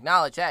fucking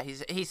acknowledge that.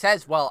 He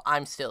says, well,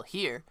 I'm still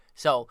here.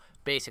 So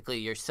basically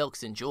your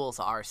silks and jewels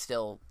are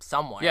still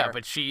somewhere. Yeah,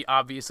 but she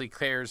obviously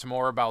cares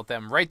more about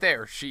them. Right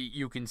there,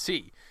 you can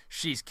see.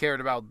 She's cared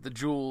about the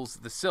jewels,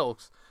 the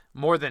silks,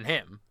 more than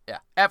him. Yeah.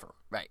 Ever.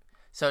 Right.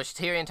 So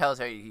Tyrion tells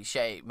her,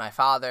 Shae, my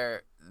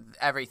father,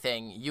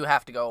 everything, you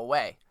have to go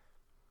away.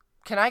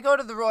 Can I go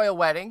to the royal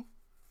wedding?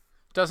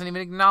 Doesn't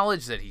even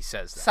acknowledge that he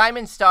says that.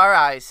 Simon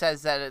Stareyes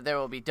says that there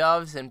will be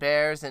doves and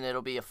bears and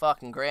it'll be a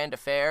fucking grand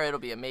affair. It'll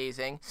be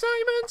amazing. Simon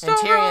Stareyes! And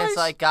Tyrion's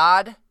like,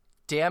 God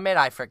damn it,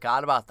 I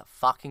forgot about the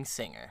fucking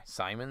singer.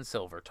 Simon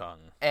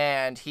Silvertongue.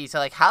 And he's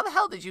like, how the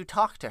hell did you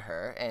talk to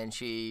her? And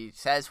she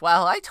says,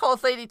 well, I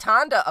told Lady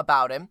Tonda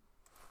about him.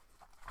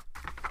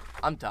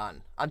 I'm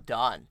done.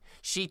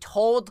 She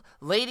told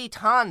Lady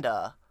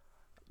Tonda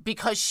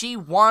because she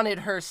wanted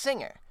her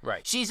singer.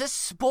 Right. She's a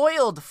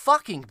spoiled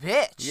fucking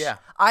bitch. Yeah.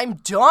 I'm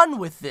done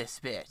with this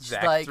bitch.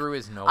 Zach threw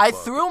his notebook. I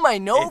threw my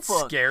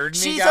notebook. It scared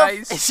me,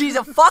 guys. She's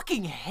a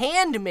fucking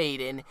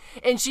handmaiden,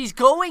 and she's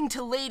going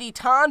to Lady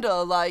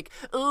Tonda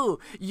ooh,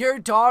 your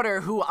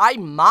daughter, who I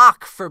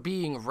mock for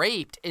being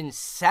raped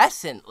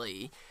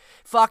incessantly,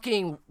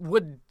 fucking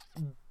would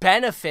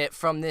benefit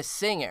from this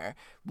singer,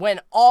 when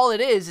all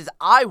it is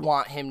I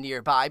want him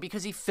nearby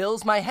because he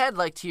fills my head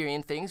like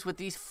Tyrion things with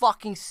these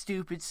fucking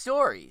stupid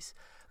stories.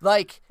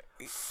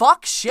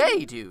 Fuck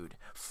Shae, dude.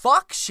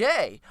 Fuck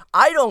Shae.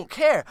 I don't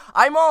care.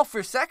 I'm all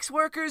for sex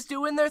workers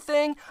doing their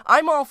thing.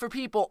 I'm all for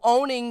people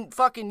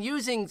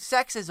using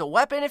sex as a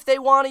weapon if they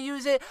want to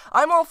use it.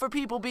 I'm all for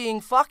people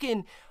being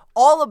fucking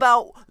all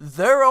about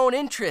their own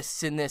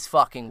interests in this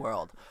fucking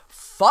world.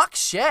 Fuck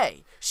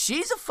Shae.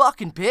 She's a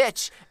fucking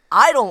bitch.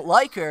 I don't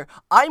like her.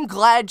 I'm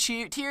glad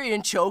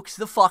Tyrion chokes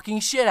the fucking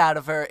shit out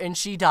of her and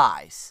she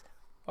dies.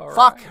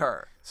 Fuck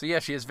her. So yeah,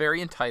 she is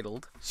very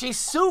entitled. She's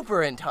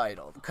super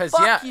entitled. Because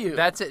you.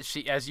 That's it.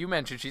 She, as you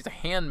mentioned, she's a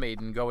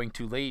handmaiden going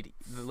to Lady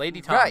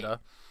Tonda.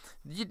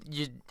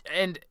 Right.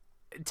 And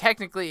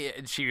technically,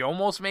 she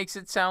almost makes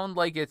it sound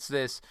like it's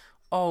this.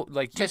 Oh,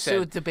 like you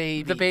said, the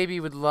baby. The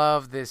baby would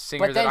love this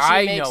singer that I know. But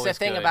then she makes the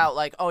thing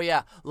about oh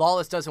yeah,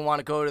 Lawless doesn't want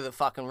to go to the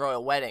fucking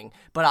royal wedding,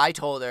 but I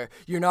told her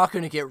you're not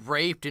gonna get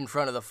raped in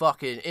front of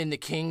in the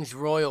king's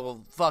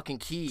royal fucking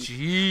keep.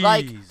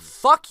 Jeez.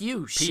 Fuck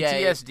you, Shae.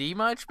 PTSD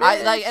much,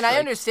 bitch? I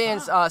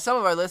understand. Some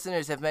of our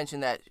listeners have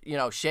mentioned that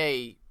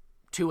Shae,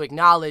 to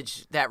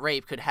acknowledge that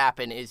rape could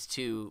happen is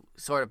to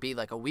sort of be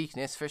like a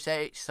weakness for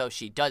Shae, so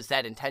she does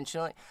that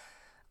intentionally.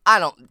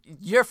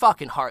 You're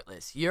fucking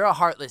heartless. You're a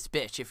heartless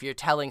bitch if you're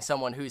telling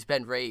someone who's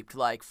been raped,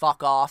 like,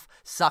 fuck off,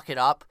 suck it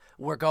up,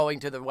 we're going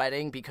to the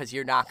wedding because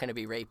you're not going to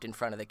be raped in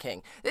front of the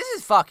king. This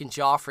is fucking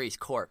Joffrey's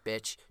court,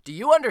 bitch. Do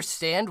you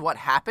understand what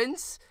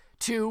happens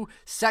to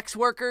sex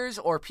workers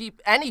or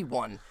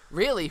anyone,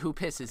 really, who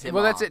pisses him off?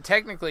 Well, that's it.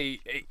 Technically,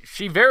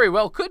 she very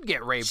well could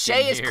get raped.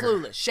 Shay is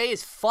clueless. Shay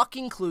is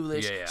fucking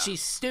clueless. Yeah.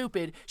 She's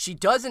stupid. She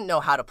doesn't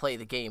know how to play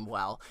the game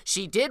well.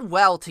 She did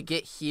well to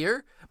get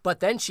here, but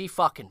then she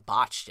fucking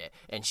botched it,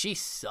 and she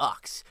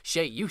sucks.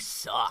 Shay, you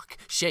suck.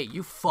 Shay,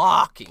 you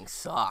fucking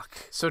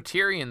suck. So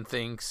Tyrion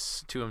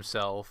thinks to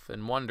himself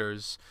and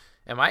wonders,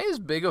 am I as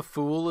big a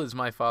fool as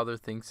my father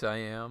thinks I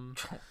am?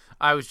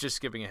 I was just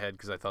skipping ahead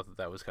because I thought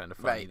that was kind of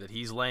funny, that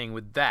he's laying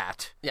with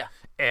that. Yeah.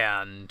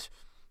 And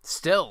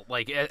still,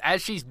 like,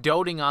 as she's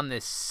doting on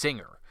this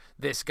singer,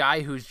 this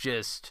guy who's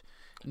just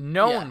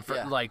known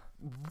for, like,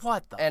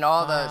 what the And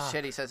all the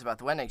shit he says about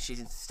the wedding,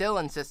 she's still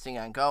insisting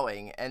on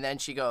going, and then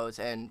she goes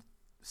and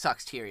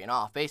sucks Tyrion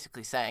off,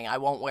 basically saying, I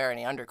won't wear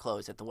any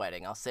underclothes at the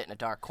wedding. I'll sit in a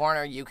dark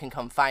corner. You can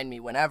come find me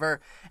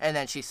whenever. And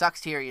then she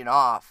sucks Tyrion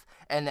off,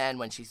 and then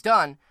when she's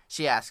done,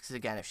 she asks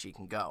again if she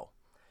can go.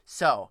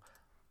 So,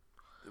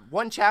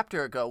 one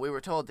chapter ago, we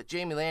were told that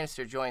Jaime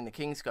Lannister joined the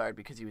Kingsguard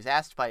because he was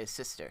asked by his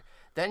sister.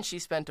 Then she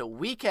spent a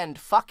weekend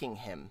fucking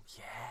him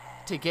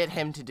to get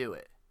him to do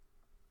it.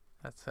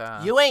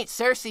 That's You ain't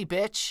Cersei,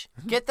 bitch.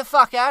 Get the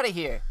fuck out of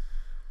here.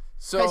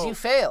 Because you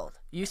failed.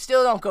 You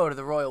still don't go to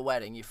the royal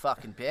wedding, you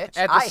fucking bitch.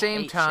 At the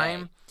same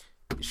time,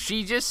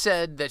 she just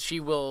said that she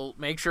will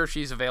make sure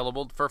she's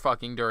available for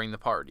fucking during the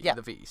party,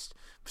 the feast,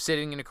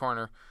 sitting in a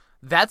corner.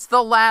 That's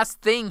the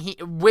last thing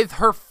with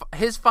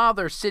his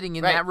father sitting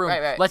in that room.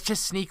 Right. Let's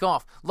just sneak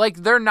off.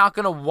 Like, they're not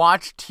gonna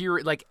watch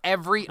Tyrion. Like,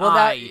 every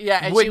eye.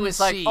 And she was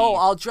like, "Oh,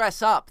 I'll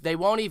dress up. They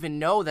won't even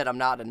know that I'm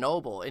not a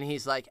noble." And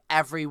he's like,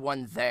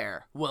 "Everyone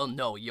there will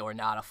know you're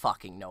not a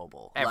fucking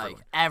noble. Everyone.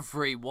 Like,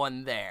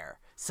 everyone there."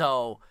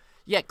 So,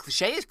 yeah,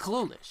 Shay is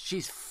clueless.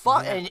 She's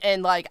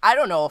and like, I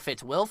don't know if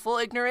it's willful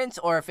ignorance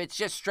or if it's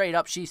just straight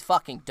up she's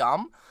fucking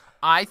dumb.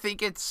 I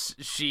think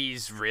she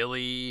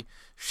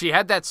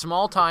had that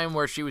small time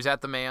where she was at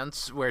the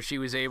manse, where she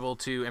was able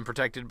to, and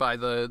protected by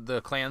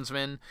the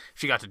clansmen.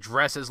 She got to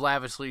dress as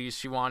lavishly as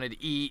she wanted,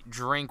 eat,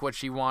 drink what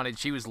she wanted.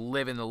 She was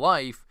living the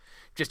life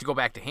just to go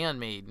back to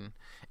Handmaiden.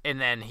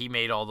 And then he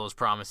made all those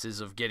promises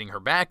of getting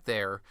her back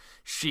there.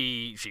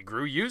 She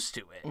grew used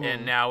to it.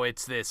 And now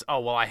it's this,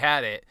 oh, well, I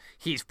had it.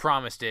 He's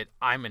promised it.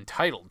 I'm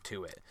entitled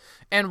to it.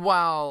 And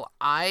while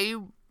I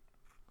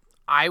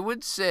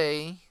would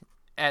say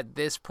at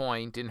this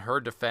point, in her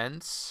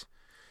defense,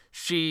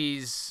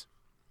 she's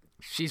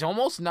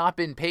almost not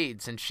been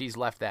paid since she's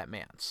left that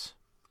manse,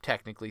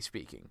 technically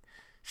speaking.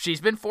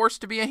 She's been forced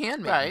to be a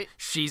handmaiden. Right.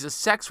 She's a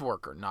sex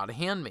worker, not a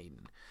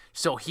handmaiden.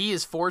 So he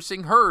is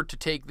forcing her to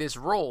take this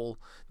role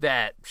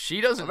that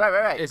she doesn't,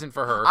 isn't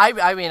for her.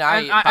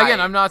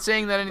 I'm not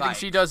saying that anything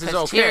she does is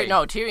okay.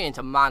 Tyrion's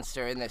a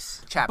monster in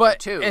this chapter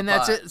too. And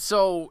that's it.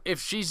 So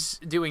if she's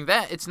doing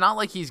that, it's not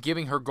like he's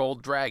giving her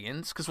gold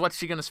dragons, because what's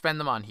she going to spend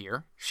them on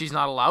here? She's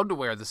not allowed to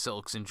wear the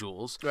silks and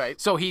jewels. Right.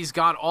 So he's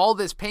got all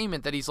this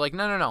payment that he's like,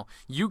 no.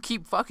 You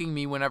keep fucking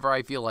me whenever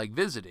I feel like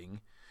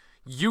visiting.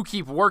 You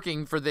keep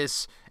working for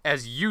this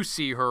as you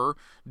see her,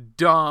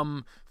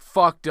 dumb,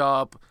 fucked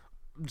up,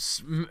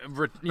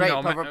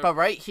 but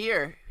right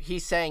here,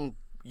 he's saying,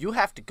 you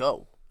have to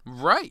go.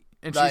 Right.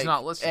 And she's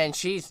not listening. And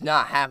she's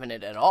not having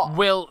it at all.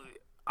 Well,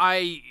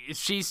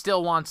 she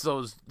still wants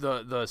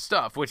the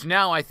stuff, which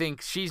now I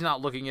think she's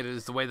not looking at it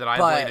as the way that I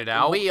laid it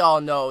out. We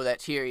all know that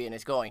Tyrion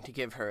is going to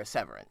give her a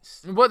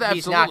severance. Well, absolutely.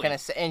 He's not going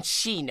to, and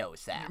she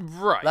knows that.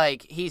 Right.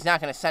 Like, he's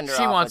not going to send her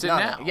She off wants with it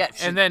nothing. now. Yeah,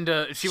 and then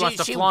she wants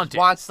to flaunt it. She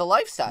wants the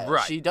lifestyle.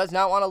 Right. She does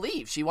not want to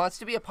leave. She wants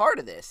to be a part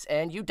of this,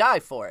 and you die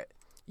for it.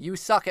 You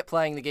suck at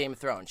playing the Game of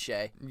Thrones,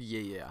 Shay.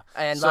 Yeah.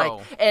 And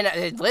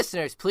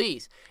listeners,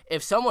 please,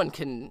 if someone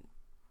can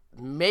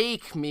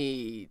make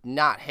me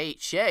not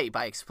hate Shay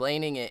by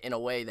explaining it in a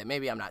way that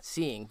maybe I'm not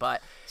seeing,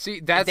 but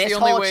that's this the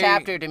only whole way...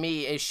 chapter to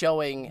me is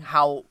showing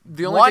how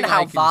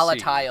how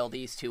volatile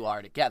these two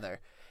are together,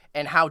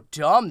 and how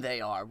dumb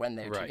they are when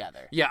they're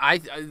together. Yeah,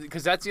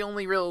 because that's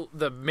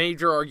the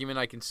major argument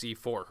I can see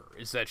for her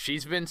is that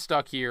she's been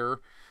stuck here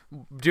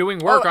doing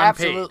work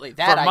unpaid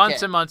for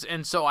months and months,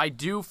 and so I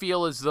do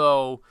feel as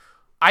though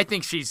I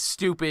think she's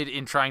stupid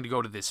in trying to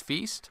go to this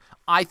feast.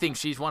 I think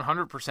she's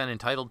 100%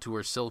 entitled to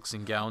her silks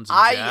and gowns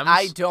and gems.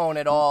 I don't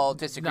at all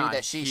disagree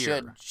that she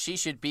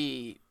should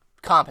be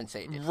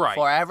compensated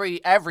for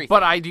everything.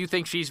 But I do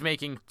think she's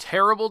making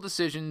terrible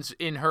decisions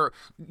in her.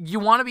 You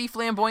want to be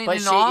flamboyant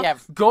and all?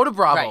 Go to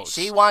Bravos. Right.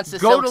 She wants the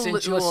silks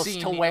and jewels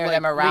to wear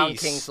them around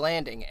King's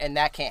Landing, and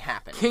that can't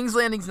happen. King's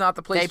Landing's not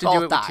the place to do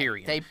it with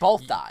Tyrion. They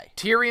both die.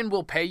 Tyrion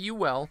will pay you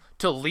well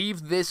to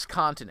leave this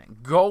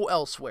continent. Go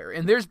elsewhere.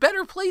 And there's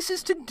better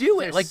places to do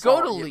it.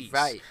 Go to Leeds.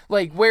 Right.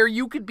 Like, where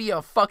you could be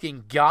a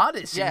fucking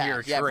goddess in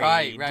your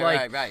trade.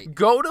 Right.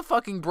 Go to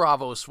fucking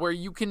Bravos, where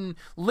you can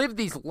live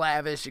these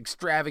lavish,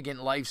 extravagant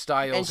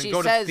lifestyles and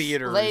go to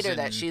theaters. And she says later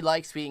that she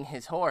likes being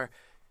his whore.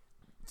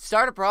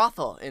 Start a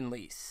brothel in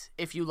Lys.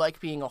 If you like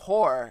being a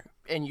whore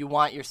and you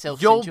want your silks,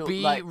 you'll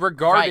be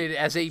regarded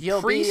as a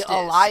you'll priestess.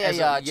 You'll be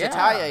Alaya,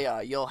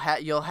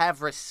 Chitaya. You'll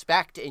have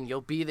respect, and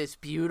you'll be this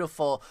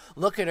beautiful.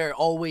 Look at her,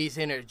 always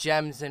in her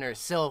gems and her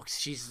silks.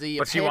 She's the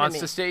But epitome. she wants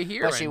to stay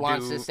here. But she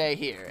wants to stay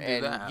here,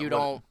 and that. you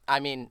don't. I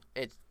mean,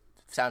 it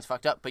sounds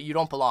fucked up, but you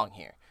don't belong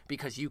here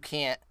because you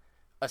can't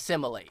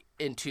assimilate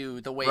into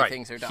the way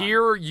things are done.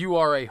 Here, you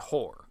are a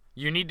whore.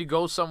 You need to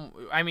go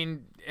I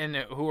mean, and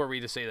who are we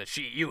to say that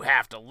you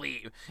have to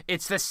leave?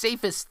 It's the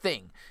safest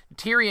thing.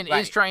 Tyrion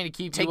is trying to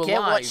keep you alive. To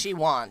get what she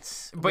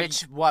wants,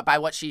 by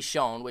what she's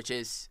shown, which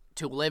is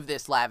to live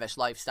this lavish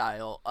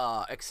lifestyle,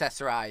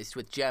 accessorized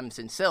with gems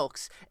and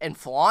silks, and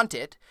flaunt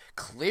it.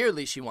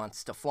 Clearly she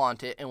wants to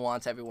flaunt it and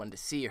wants everyone to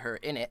see her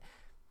in it.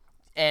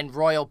 And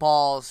royal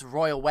balls,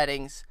 royal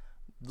weddings.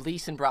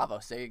 Lys and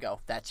Bravos, there you go.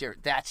 That's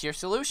your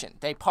solution.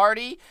 They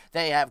party,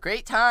 they have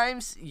great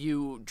times,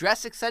 you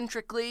dress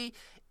eccentrically,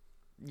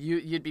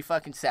 you'd be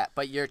fucking set.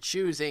 But you're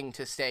choosing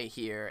to stay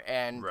here,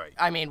 and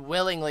I mean,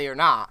 willingly or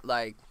not,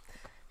 like,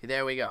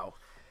 there we go.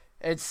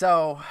 It's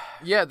so...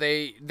 Yeah,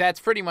 that's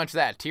pretty much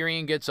that.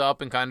 Tyrion gets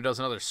up and kind of does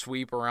another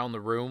sweep around the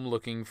room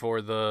looking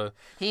for the...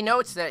 He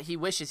notes that he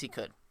wishes he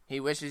could. He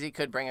wishes he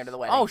could bring her to the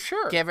wedding. Oh,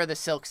 sure. Give her the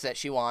silks that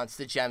she wants,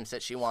 the gems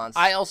that she wants.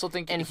 I also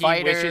think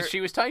he wishes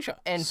she was Tysha.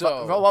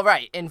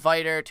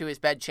 Invite her to his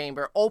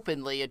bedchamber,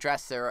 openly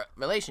address their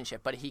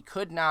relationship, but he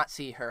could not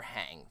see her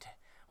hanged,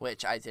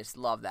 which I just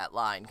love that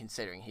line,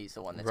 considering he's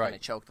the one that's going to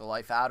choke the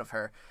life out of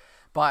her.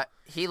 But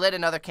he lit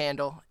another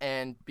candle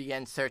and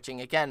began searching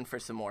again for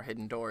some more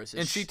hidden doors.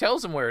 And she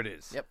tells him where it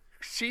is. Yep.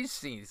 She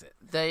sees it.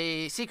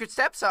 The secret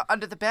steps are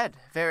under the bed.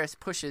 Varys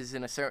pushes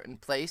in a certain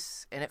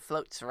place, and it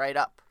floats right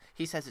up.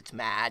 He says it's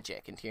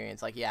magic, and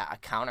Tyrion's like, yeah, a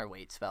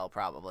counterweight spell,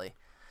 probably.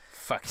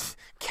 Fuck,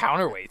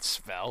 counterweight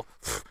spell.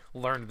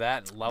 Learned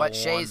that in level 1. But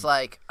Shay's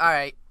like, all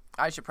right,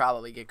 I should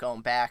probably get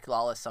going back.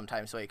 Lawless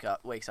sometimes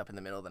wakes up in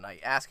the middle of the night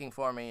asking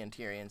for me, and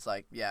Tyrion's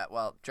like, yeah,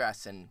 well,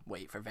 dress and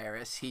wait for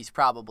Varys. He's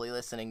probably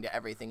listening to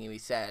everything we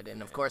said,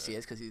 and of course he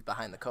is, because he's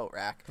behind the coat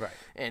rack. Right,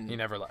 and he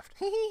never left.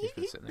 He's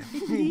been sitting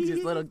there.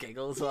 Just little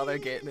giggles while they're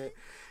getting it.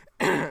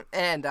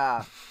 And,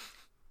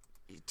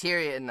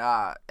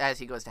 Tyrion, as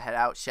he goes to head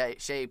out,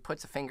 Shay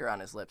puts a finger on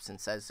his lips and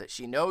says that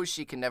she knows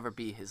she can never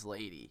be his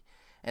lady,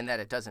 and that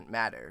it doesn't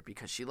matter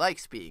because she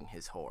likes being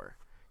his whore.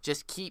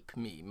 Just keep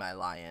me, my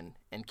lion,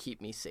 and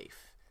keep me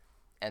safe.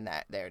 And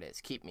there it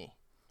is. Keep me.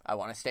 I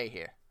want to stay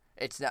here.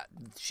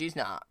 She's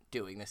not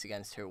doing this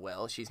against her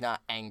will. She's not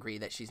angry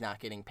that she's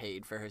not getting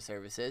paid for her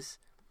services.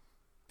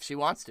 She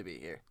wants to be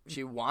here.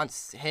 She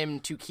wants him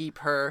to keep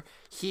her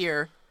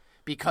here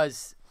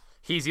because...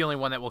 He's the only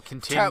one that will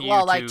continue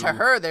to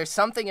her, there's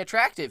something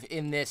attractive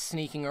in this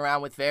sneaking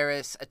around with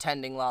Varys,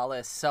 attending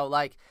Lawless. So,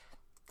 like,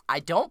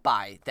 I don't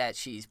buy that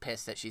she's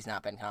pissed that she's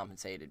not been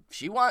compensated.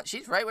 She's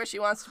right where she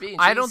wants to be.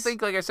 And I don't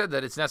think, like I said,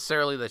 that it's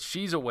necessarily that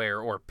she's aware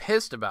or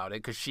pissed about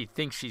it because she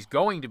thinks she's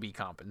going to be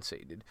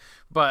compensated.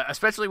 But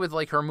especially with,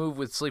 like, her move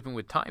with sleeping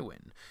with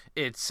Tywin,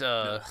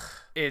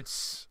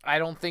 I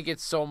don't think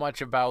it's so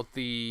much about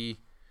the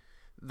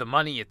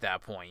money at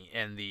that point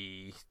and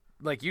the...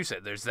 Like you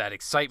said, there's that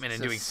excitement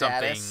in doing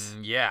something.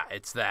 Yeah,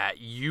 it's that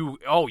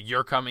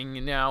you're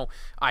coming now.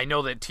 I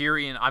know that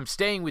I'm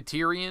staying with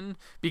Tyrion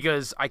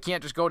because I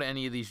can't just go to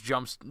any of these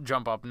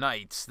jump up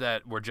nights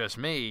that were just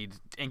made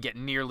and get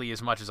nearly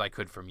as much as I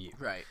could from you.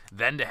 Right.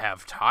 Then to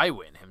have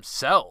Tywin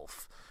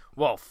himself.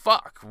 Well,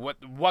 fuck.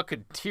 What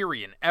could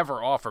Tyrion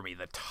ever offer me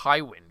that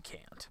Tywin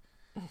can't?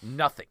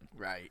 Nothing.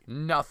 Right.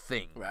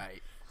 Nothing.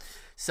 Right.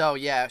 So,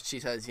 yeah, she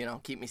says,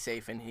 keep me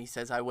safe, and he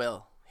says, I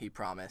will. He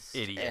promised.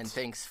 Idiot. And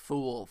thinks,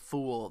 fool,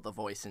 the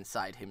voice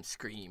inside him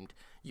screamed.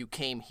 You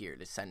came here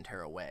to send her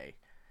away.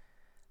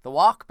 The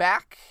walk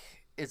back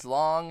is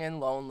long and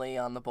lonely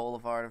on the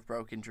boulevard of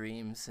broken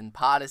dreams, and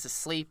Pod is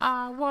asleep.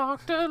 I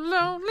walked a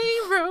lonely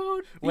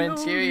road. When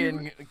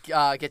Tyrion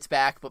gets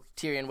back, but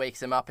Tyrion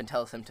wakes him up and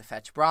tells him to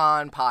fetch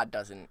Bronn. Pod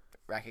doesn't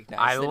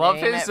recognize the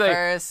name at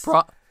first.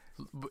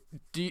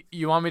 Do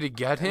you want me to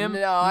get him?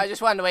 No, I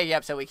just wanted to wake you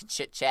up so we could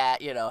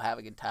chit-chat, have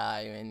a good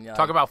time. And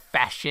talk about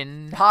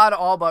fashion. Pod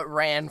all but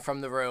ran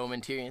from the room,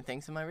 and Tyrion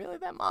thinks, am I really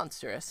that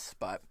monstrous?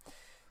 But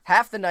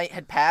half the night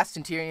had passed,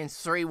 and Tyrion's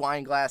 3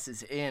 wine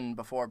glasses in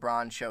before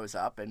Bronn shows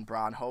up, and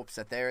Bronn hopes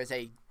that there is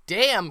a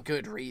damn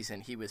good reason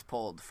he was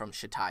pulled from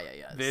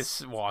Chitaya's.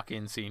 This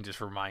walk-in scene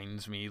just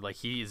reminds me, like,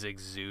 he is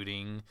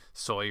exuding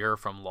Sawyer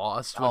from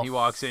Lost when he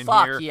walks in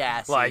here.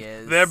 Yes, like, he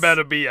is. There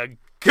better be a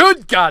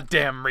good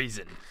goddamn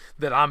reason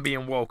that I'm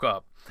being woke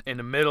up in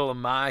the middle of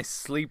my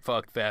sleep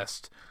fuck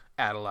fest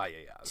at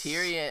Alaya's.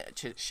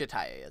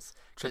 Chitaya's.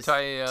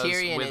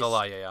 Tyrion with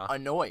Alaya.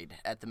 Annoyed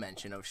at the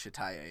mention of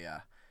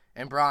Chitaya.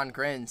 And Bronn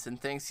grins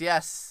and thinks,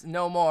 yes,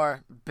 no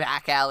more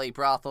back alley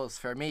brothels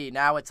for me.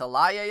 Now it's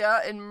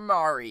Alaya and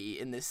Mari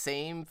in the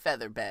same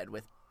feather bed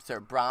with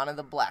Sir Bronn of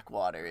the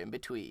Blackwater in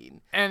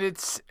between. And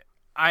it's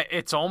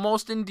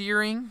almost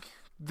endearing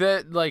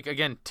that, like,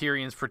 again,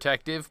 Tyrion's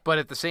protective, but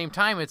at the same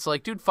time, it's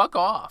like, dude, fuck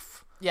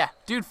off. Yeah.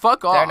 Dude,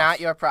 fuck off. They're not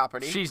your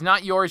property. She's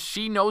not yours.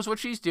 She knows what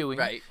she's doing.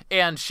 Right.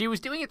 And she was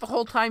doing it the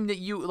whole time that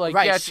you, like,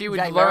 right. yeah, she would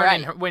learn.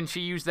 Right. And when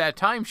she used that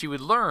time, she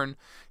would learn.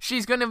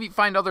 She's going to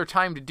find other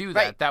time to do that.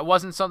 Right. That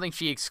wasn't something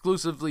she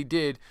exclusively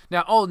did.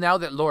 Now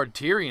that Lord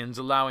Tyrion's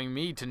allowing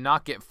me to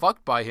not get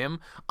fucked by him,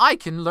 I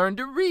can learn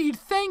to read.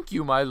 Thank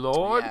you, my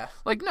lord. Yeah.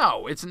 Like,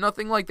 no, it's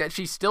nothing like that.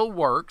 She still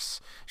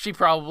works. She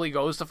probably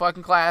goes to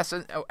fucking class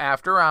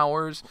after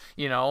hours,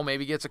 you know,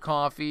 maybe gets a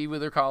coffee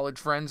with her college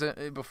friends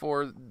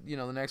before, you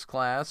know, the next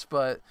class.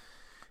 But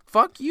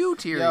fuck you,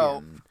 Tyrion.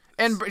 Yo,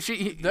 and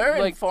they're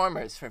like,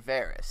 informers for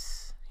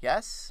Varys.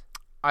 Yes?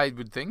 I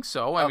would think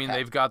so. I mean,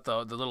 they've got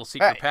the little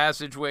secret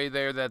passageway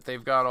there that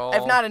they've got all.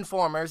 If not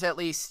informers, at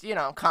least, you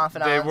know,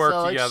 confidants. They work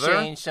They'll together.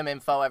 Exchange some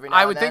info every now and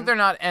then. I would think they're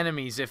not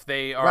enemies if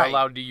they are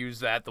allowed to use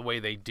that the way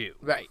they do.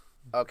 Right.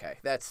 Okay.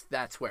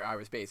 That's where I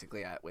was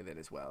basically at with it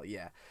as well.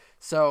 Yeah.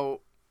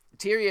 So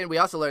Tyrion, we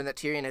also learned that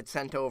Tyrion had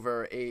sent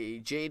over a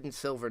jade and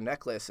silver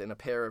necklace and a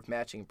pair of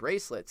matching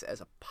bracelets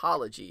as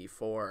apology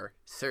for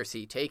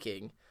Cersei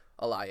taking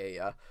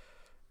Elaia,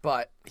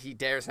 but he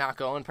dares not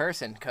go in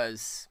person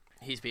because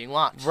he's being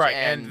watched. Right,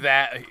 and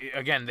that,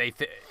 again,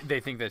 they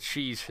think that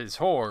she's his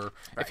whore.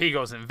 Right. If he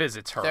goes and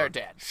visits her, they're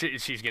dead.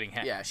 She's getting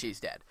hanged. Yeah, she's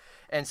dead.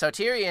 And so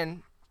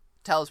Tyrion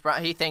tells Bronn,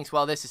 he thinks,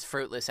 well, this is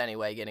fruitless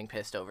anyway, getting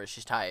pissed over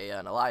Shitaya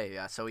and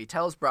Elaia. So he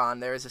tells Bronn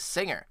there is a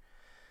singer,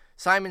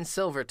 Simon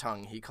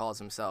Silvertongue, he calls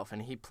himself,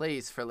 and he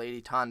plays for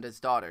Lady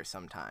Tonda's daughter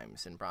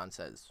sometimes. And Bronn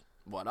says,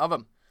 what of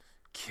him?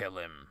 Kill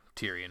him,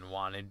 Tyrion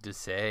wanted to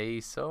say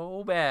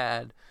so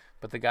bad.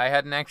 But the guy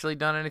hadn't actually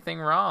done anything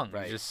wrong.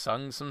 Right. He just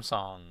sung some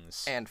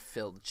songs. And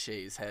filled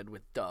Shay's head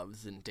with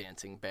doves and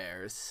dancing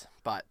bears.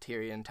 But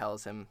Tyrion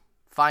tells him,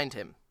 find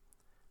him.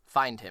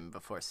 Find him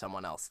before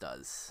someone else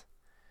does.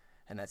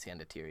 And that's the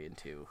end of Tyrion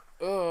 2.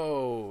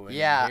 Oh,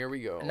 yeah. Here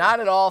we go. Not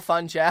at all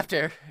fun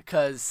chapter,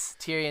 because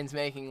Tyrion's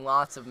making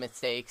lots of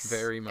mistakes.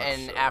 Very much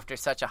And so. after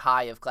such a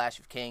high of Clash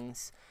of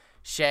Kings,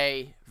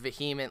 Shay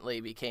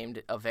vehemently became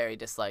a very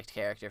disliked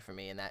character for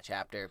me in that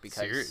chapter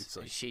because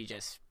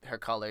Seriously? her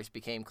colors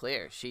became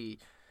clear. She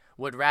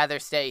would rather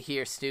stay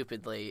here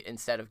stupidly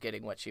instead of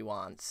getting what she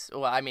wants.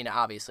 Well, I mean,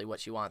 obviously what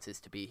she wants is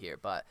to be here,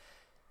 but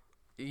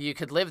you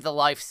could live the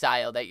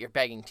lifestyle that you're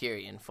begging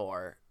Tyrion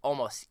for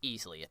almost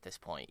easily at this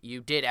point.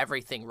 You did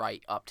everything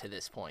right up to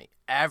this point.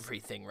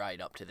 Everything right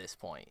up to this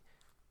point.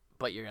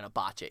 But you're going to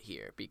botch it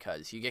here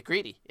because you get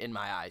greedy in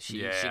my eyes.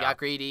 She got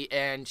greedy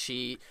and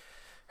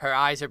her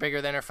eyes are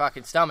bigger than her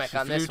fucking stomach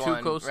on this one. She flew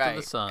too close to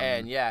the sun.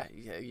 And yeah,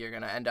 you're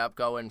going to end up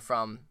going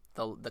from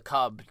the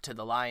cub to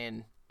the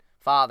lion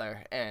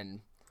father,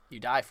 and you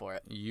die for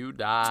it. You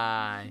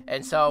die.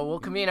 And so we'll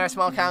convene our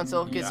small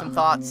council, get some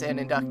thoughts and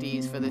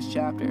inductees for this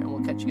chapter, and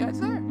we'll catch you guys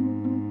there.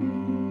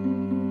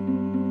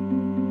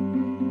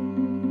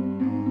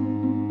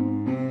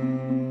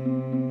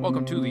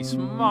 Welcome to the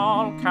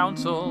small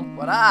council.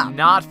 What up?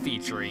 Not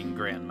featuring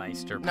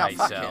Grandmeister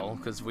Pycelle,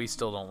 because we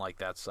still don't like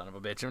that son of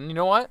a bitch. And you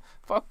know what?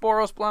 Fuck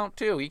Boros Blount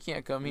too. He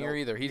can't come here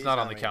either. He's not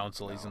on the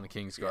council. He's in the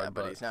Kingsguard. Yeah,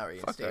 but he's not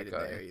reinstated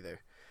there either.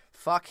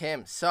 Fuck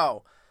him.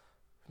 So,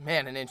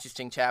 man, an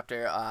interesting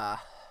chapter. I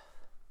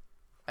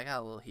got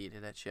a little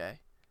heated at Shay.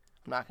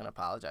 I'm not gonna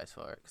apologize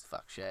for it because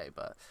fuck Shay.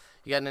 But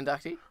you got an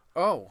inductee?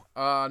 Oh,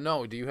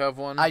 no. Do you have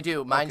one? I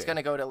do. Mine's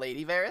gonna go to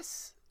Lady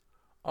Varys.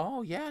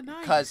 Oh yeah,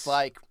 nice. Because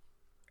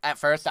at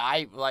first,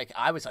 I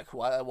was like,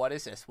 what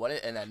is this?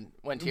 And then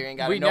when Tyrion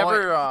got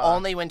annoyed,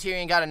 only when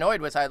Tyrion got annoyed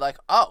was I like,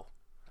 oh,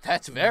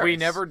 that's Varys. We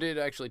never did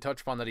actually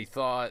touch upon that he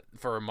thought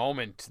for a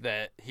moment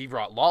that he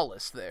brought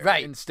Lawless there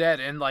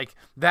instead. And,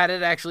 that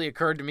had actually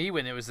occurred to me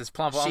when it was this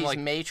plump. She's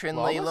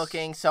matronly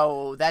looking,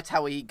 so that's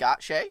how he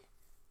got Shay?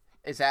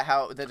 Is that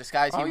how the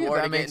disguise he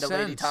wore to get into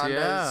Lady Tonda's?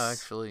 Yeah,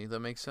 actually,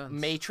 that makes sense.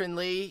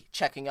 Matronly,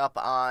 checking up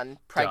on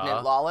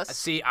pregnant Lawless?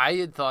 See, I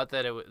had thought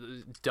that it was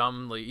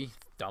dumbly,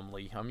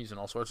 I'm using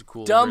all sorts of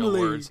cool real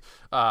words.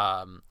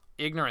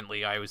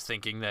 Ignorantly, I was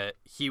thinking that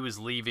he was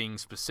leaving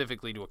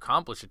specifically to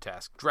accomplish a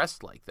task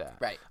dressed like that.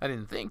 Right. I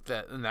didn't think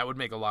that, and that would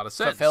make a lot of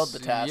sense. Fulfilled the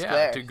task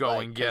there. To go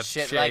and get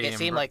shit. Shay It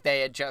seemed like they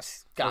had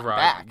just gotten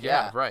back.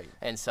 Yeah, right.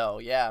 And so,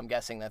 I'm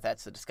guessing that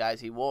that's the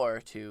disguise he wore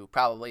to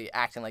probably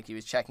acting like he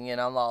was checking in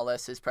on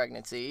Lawless's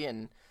pregnancy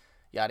and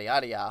yada,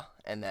 yada, yada.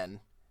 And then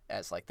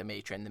as the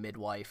matron, the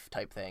midwife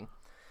type thing.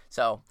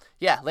 So,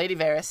 Lady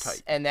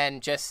Varys. And then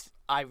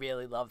I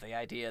really love the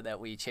idea that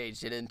we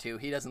changed it into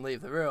he doesn't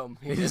leave the room.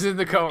 He's in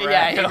the coat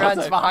rack. Yeah, he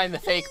runs behind the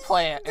fake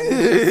plant and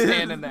is just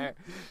standing there.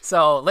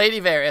 So,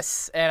 Lady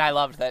Varys, and I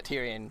loved that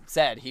Tyrion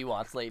said he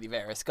wants Lady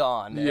Varys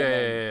gone.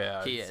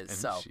 Yeah. He is, and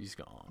so. She's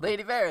gone.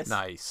 Lady Varys.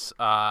 Nice.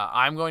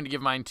 I'm going to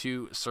give mine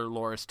to Sir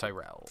Loras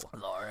Tyrell.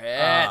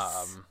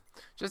 Loras.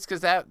 Just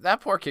because that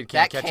poor kid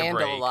can't catch a break. That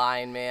candle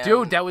line, man.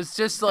 Dude, that was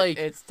just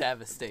it's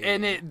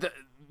devastating. And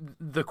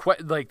the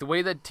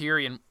way that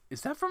Tyrion...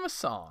 Is that from a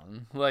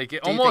song?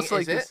 Almost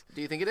like this.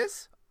 Do you think it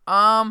is?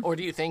 Or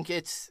do you think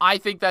it's I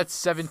think that's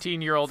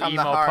 17-year-old from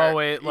the emo heart?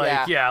 poet,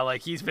 like Yeah.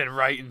 like he's been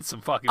writing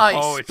some fucking ice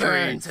poetry.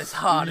 burns as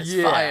hot as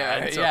Yeah, fire?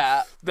 and so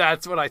Yeah.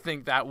 That's what I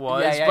think that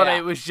was. Yeah, but yeah.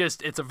 it was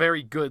just, it's a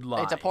very good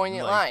line. It's a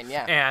poignant like, line,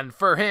 yeah. And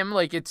for him,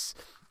 like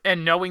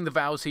and knowing the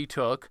vows he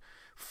took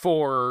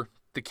for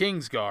the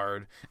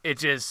Kingsguard,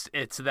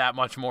 it's that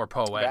much more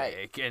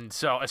poetic. Right. And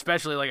so,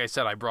 especially, like I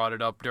said, I brought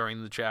it up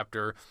during the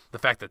chapter, the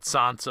fact that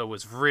Sansa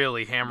was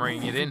really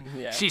hammering it in.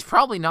 Yeah. She's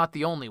probably not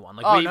the only one.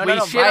 Like, Oh, we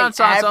no, shit on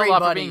Sansa a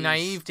lot for being Everybody's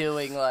naive.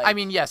 doing, like... I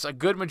mean, yes, a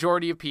good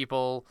majority of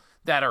people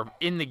that are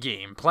in the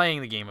game,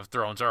 playing the Game of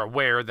Thrones, are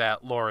aware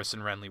that Loras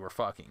and Renly were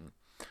fucking.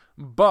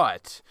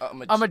 But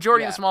a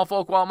majority of the small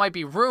folk, while it might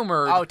be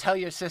rumored... Oh, tell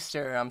your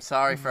sister I'm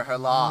sorry for her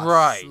loss.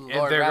 Right.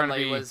 Lord and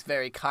Renly was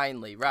very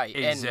kindly, right.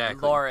 Exactly.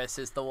 And Loras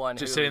is the one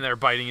just who... sitting there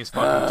biting his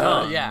fucking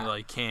tongue. Yeah.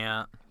 Like,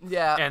 can't.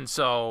 Yeah. And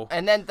so...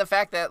 And then the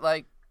fact that,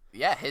 like,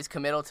 yeah, his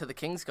committal to the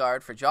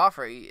Kingsguard for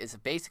Joffrey is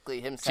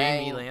basically him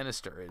saying... Jaime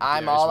Lannister.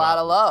 I'm all out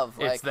of love. It's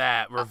like,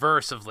 that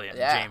reverse of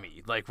yeah.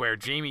 Jaime. Like, where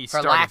Jaime for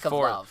started lack of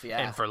forth, love, yeah.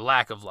 and for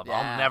lack of love. Yeah.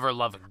 I'll never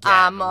love again.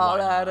 I'm all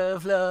Why out not?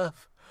 of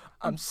love.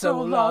 I'm so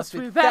lost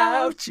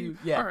without you.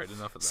 Yeah. All right,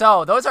 enough of that.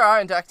 So, those are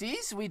our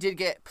inductees. We did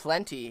get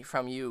plenty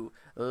from you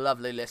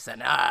lovely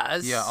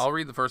listeners. Yeah, I'll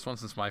read the first one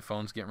since my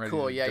phone's getting ready to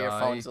die. Cool, yeah, your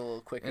phone's a little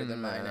quicker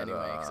than mine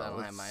anyway, because I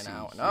don't have mine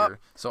out. Here.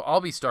 So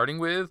I'll be starting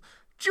with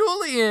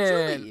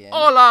Julian. Julian.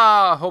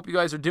 Hola. Hope you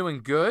guys are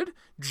doing good.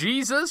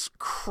 Jesus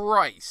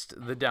Christ.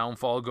 The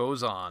downfall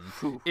goes on.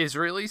 Is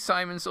really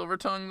Simon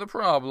Silvertongue the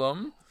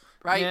problem?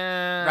 Right?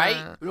 Yeah.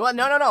 Right? Well,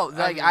 no.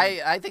 Like, mean-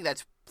 I think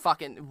that's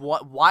fucking...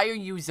 Why are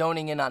you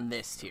zoning in on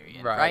this,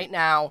 Tyrion? Right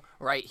now,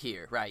 right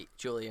here. Right,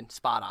 Julian.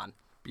 Spot on.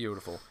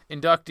 Beautiful.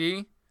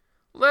 Inductee.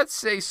 Let's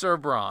say Sir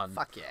Bronn.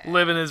 Fuck yeah.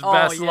 Living his Oh,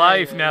 best yeah,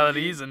 life yeah, now yeah. that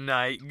he's a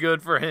knight.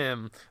 Good for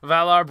him.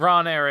 Valar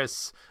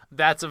Bronnerys.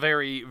 That's a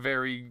very,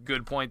 very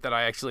good point that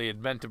I actually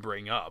had meant to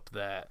bring up.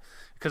 That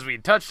because we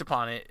had touched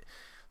upon it.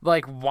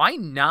 Like, why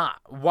not?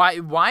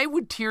 Why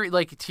would Tyrion...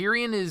 Like,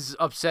 Tyrion is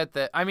upset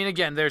that... I mean,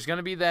 again, there's going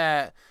to be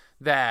that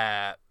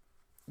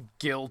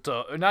guilt,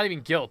 not even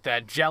guilt,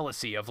 that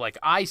jealousy of, like,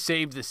 I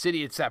saved the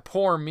city, it's that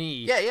poor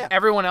me. Yeah.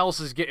 Everyone else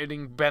is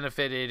getting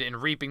benefited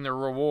and reaping the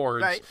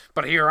rewards, Right.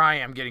 but here I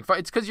am getting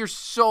it's because you're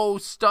so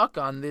stuck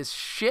on this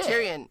shit.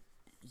 Tyrion,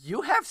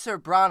 you have Sir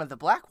Bronn of the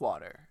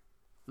Blackwater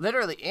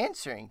literally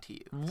answering to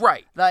you.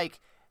 Right. Like,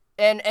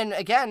 and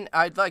again,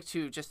 I'd like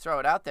to just throw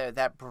it out there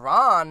that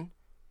Bronn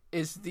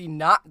is the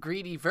not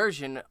greedy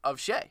version of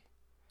Shay.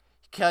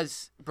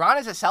 Because Bronn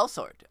is a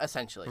sellsword,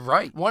 essentially.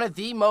 Right. One of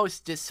the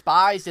most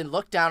despised and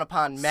looked down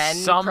upon men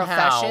Somehow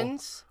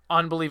professions.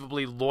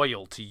 Unbelievably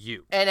loyal to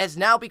you. And has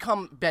now been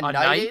A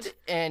knighted, knight?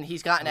 and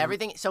he's gotten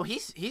everything. So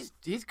he's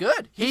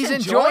good. He's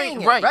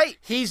enjoying it, right.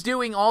 He's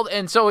doing all,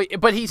 and so,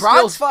 but he's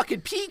Bronn's still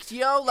fucking peaked,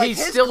 yo. Like, he's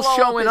his still glow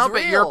showing is up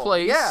at your real.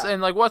 place, Yeah.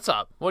 and like, what's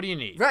up? What do you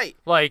need? Right.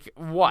 Like,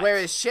 what?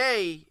 Whereas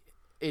Shay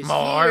is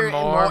More, here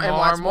more, and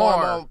wants more.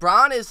 more.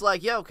 Bronn is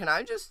like, yo, can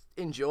I just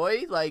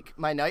enjoy, like,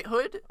 my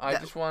knighthood? I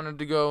just wanted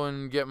to go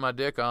and get my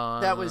dick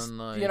on. That was, and,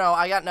 like,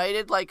 I got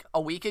knighted, like, a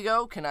week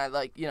ago. Can I,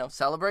 like,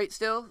 celebrate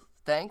still?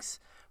 Thanks.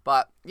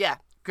 But, yeah,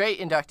 great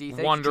inductee.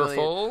 Thank Wonderful. You,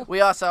 Julian.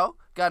 We also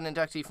got an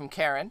inductee from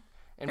Karen.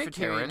 And Hey, for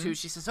Tyrion, Karen. too,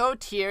 she says, oh,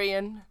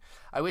 Tyrion,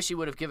 I wish he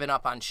would have given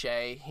up on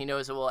Shay. He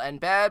knows it will end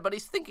bad, but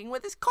he's thinking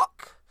with his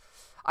cock.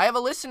 I have a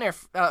listener...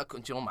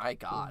 oh, my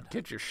God.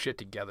 Get your shit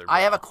together, bro. I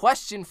have a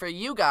question for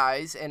you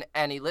guys and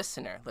any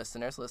listener.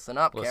 Listeners, listen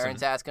up. Listen.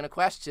 Karen's asking a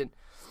question.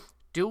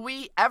 Do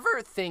we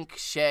ever think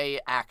Shay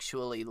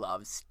actually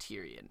loves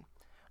Tyrion?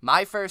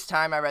 My first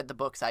time I read the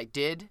books, I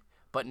did,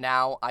 but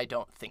now I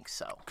don't think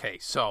so. Okay,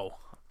 so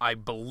I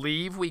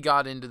believe we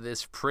got into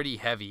this pretty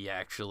heavy,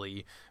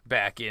 actually,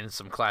 back in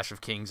some Clash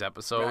of Kings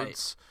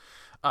episodes.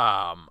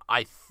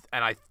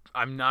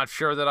 I'm not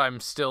sure that I'm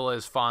still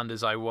as fond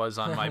as I was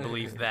on my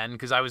belief then,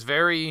 because I was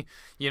very,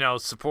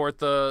 support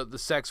the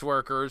sex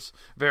workers,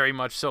 very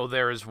much so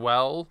there as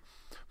well.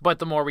 But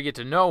the more we get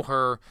to know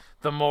her,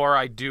 the more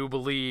I do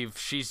believe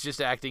she's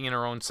just acting in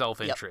her own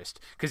self-interest.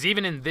 Because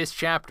even in this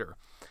chapter,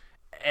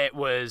 it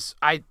was,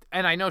 I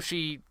know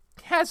she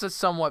has a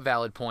somewhat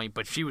valid point,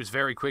 but she was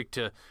very quick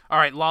to, all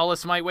right,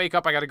 Lawless might wake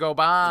up, I gotta go,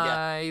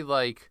 bye. Yeah.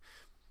 Like...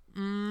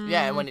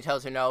 Yeah, and when he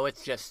tells her no,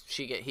 it's just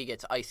he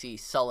gets icy,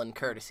 sullen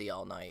courtesy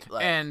all night.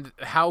 Like, And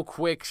how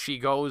quick she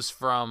goes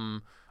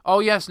from, oh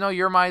yes, no,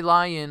 you're my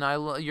lion.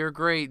 You're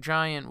great,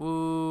 giant.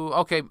 Woo.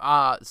 Okay.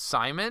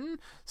 Simon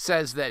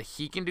says that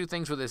he can do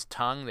things with his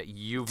tongue that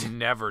you've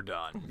never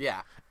done.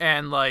 yeah.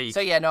 And like,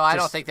 So yeah, no, I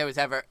don't just- think there was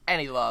ever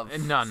any love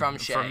none from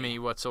Shay. from me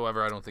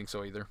whatsoever. I don't think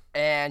so either.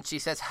 And she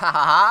says, ha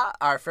ha ha,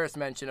 our first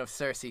mention of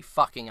Cersei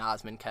fucking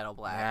Osmond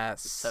Kettleblack.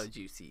 Yes. It's so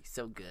juicy,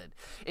 so good.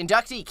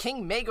 Inductee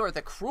King Maegor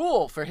the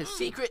Cruel for his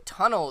secret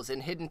tunnels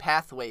and hidden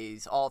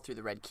pathways all through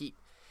the Red Keep.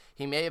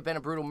 He may have been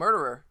a brutal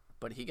murderer,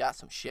 but he got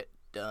some shit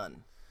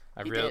done.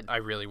 I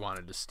really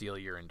wanted to steal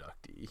your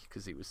inductee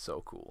because he was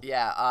so cool.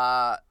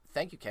 Yeah,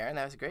 thank you, Karen.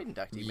 That was a great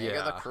inductee.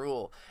 Maegor the Yeah.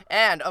 Cruel.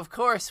 And, of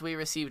course, we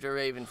received a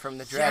raven from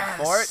the Dread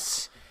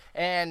Fort.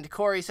 And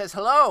Corey says,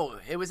 hello.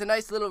 It was a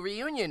nice little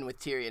reunion with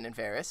Tyrion and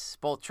Varys,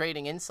 both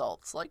trading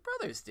insults like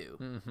brothers do.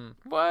 Mm-hmm.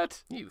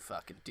 What? You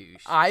fucking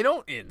douche. I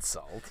don't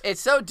insult.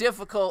 It's so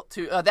difficult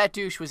to... that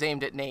douche was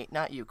aimed at Nate,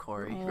 not you,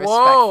 Corey.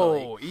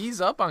 Whoa, ease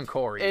up on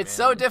Corey, It's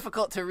man. so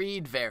difficult to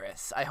read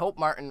Varys. I hope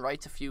Martin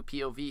writes a few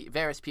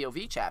Varys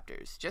POV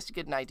chapters, just to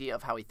get an idea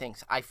of how he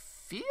thinks. I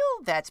feel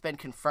that's been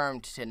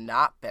confirmed to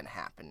not been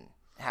happening.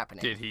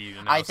 Did he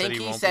announce I think that he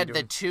he won't said be the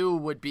doing... two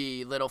would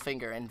be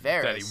Littlefinger and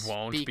Varys. That he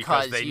won't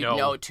because they you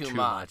know too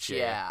much.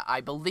 Yeah,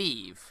 I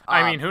believe.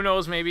 I mean, who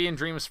knows? Maybe in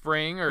Dream of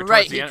Spring or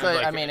right. Towards the end, Could,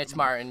 like, I mean, it's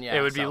Martin. Yeah,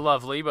 it would be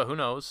lovely, but who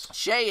knows?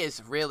 Shay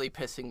is really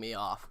pissing me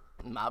off,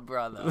 my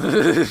brother.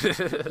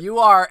 You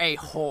are a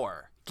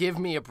whore. Give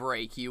me a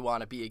break. You want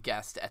to be a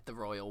guest at the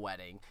royal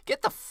wedding?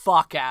 Get the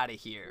fuck out of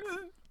here,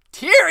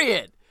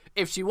 Tyrion.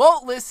 If she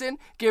won't listen,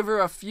 give her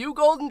a few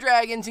golden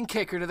dragons and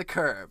kick her to the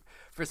curb.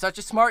 For such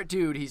a smart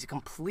dude, he's a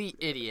complete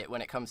idiot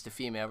when it comes to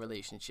female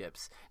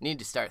relationships. Need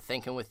to start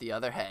thinking with the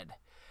other head.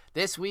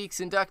 This week's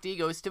inductee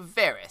goes to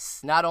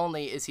Varys. Not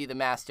only is he the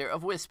master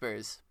of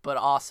whispers, but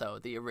also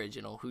the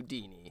original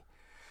Houdini.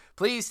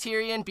 Please,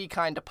 Tyrion, be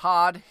kind to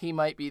Pod. He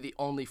might be the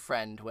only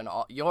friend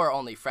your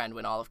only friend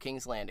when all of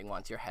King's Landing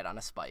wants your head on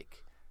a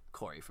spike.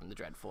 Corey from the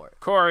Dreadfort.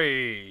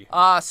 Corey.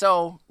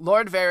 So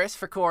Lord Varys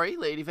for Corey,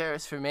 Lady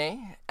Varys for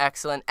me.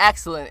 Excellent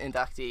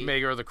inductee.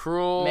 Maegor the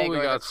Cruel. Maegor we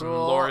got the some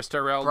Cruel. Loras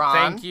Tyrell. Bronn.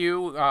 Thank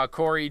you,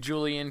 Corey,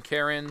 Julian,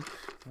 Karen.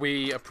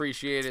 We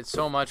appreciate it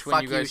so much when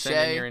Fuck you guys you, send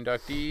in Shay. your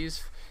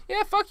inductees.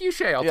 Yeah, fuck you,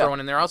 Shay. I'll throw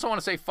one in there. I also want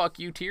to say fuck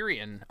you,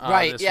 Tyrion.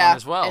 Right, this yeah, one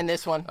as well. and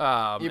this one.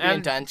 You're being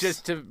and dense.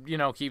 just to,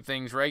 keep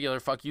things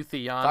regular, fuck you,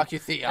 Theon. Fuck you,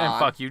 Theon. And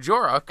fuck you,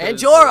 Jorah. And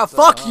Jorah,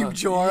 fuck you,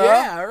 Jorah.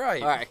 Yeah,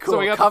 right. All right, cool. So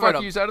we got Covered the fuck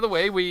them. yous out of the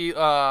way.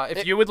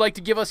 If you would like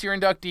to give us your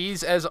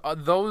inductees, as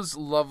those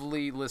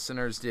lovely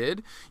listeners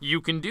did, you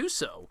can do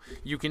so.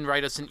 You can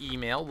write us an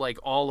email like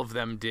all of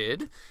them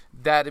did.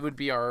 That would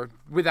be our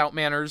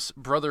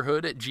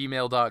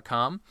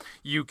withoutmannersbrotherhood@gmail.com.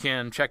 You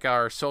can check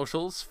our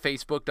socials,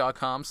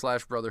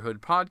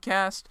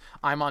 facebook.com/brotherhoodpodcast.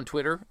 I'm on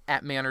Twitter,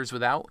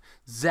 @mannerswithout.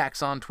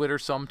 Zach's on Twitter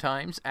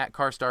sometimes,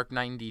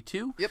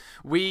 @carstark92. Yep.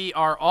 We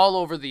are all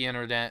over the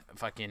internet,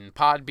 fucking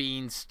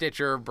Podbean,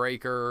 Stitcher,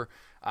 Breaker,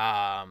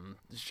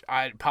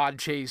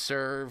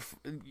 Podchaser,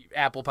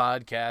 Apple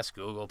Podcasts,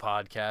 Google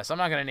Podcasts. I'm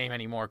not going to name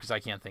any more because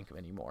I can't think of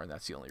any more, and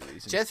that's the only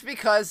reason. Just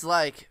because,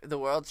 the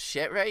world's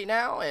shit right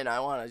now, and I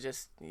want to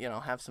just,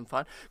 have some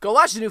fun. Go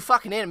watch the new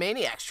fucking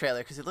Animaniacs trailer,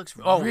 because it looks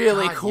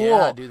really God, cool.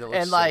 yeah, dude, that looks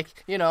and,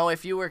 sick.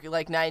 if you were,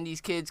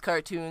 90s kids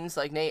cartoons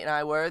like Nate and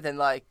I were, then,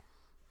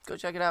 go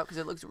check it out, because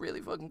it looks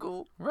really fucking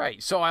cool.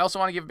 Right. So I also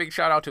want to give a big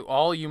shout out to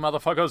all you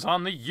motherfuckers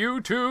on the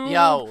YouTube.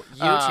 Yo,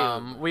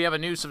 YouTube. We have a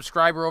new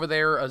subscriber over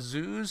there,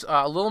 Azuz.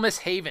 Little Miss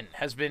Haven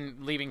has been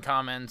leaving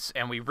comments,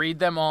 and we read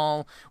them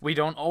all. We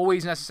don't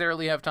always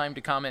necessarily have time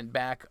to comment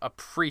back.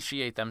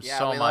 Appreciate them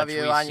so much. We love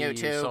you on see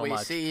YouTube. You so we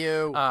much. see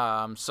you.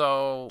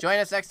 So join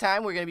us next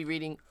time. We're going to be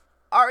reading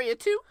Arya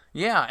 2.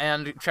 Yeah,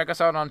 and check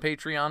us out on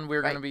Patreon.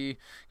 We're Right. going to be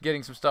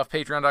getting some stuff.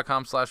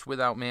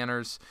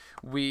 Patreon.com/withoutmanners.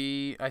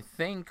 I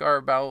think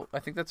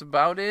that's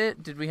about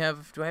it. Do I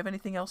have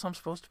anything else I'm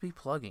supposed to be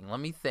plugging?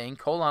 Let me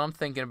think. Hold on, I'm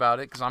thinking about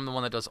it because I'm the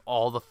one that does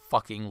all the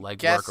fucking legwork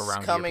Guests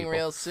around coming here.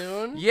 real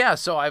soon. Yeah,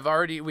 so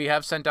we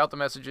have sent out the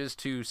messages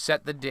to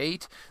set the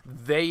date.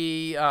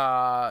 They need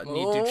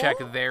to check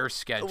their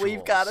schedules.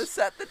 We've got to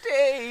set the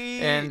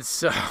date. And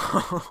so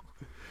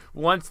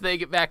once they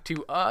get back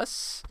to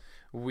us,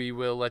 we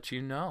will let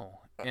you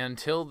know.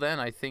 Until then,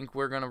 I think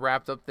we're going to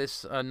wrap up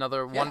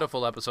another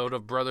wonderful episode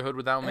of Brotherhood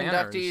Without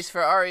Manners. Inductees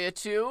for Arya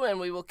 2, and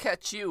we will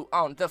catch you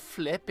on the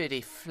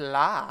flippity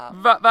flop.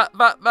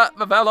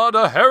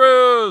 Valada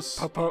Harris!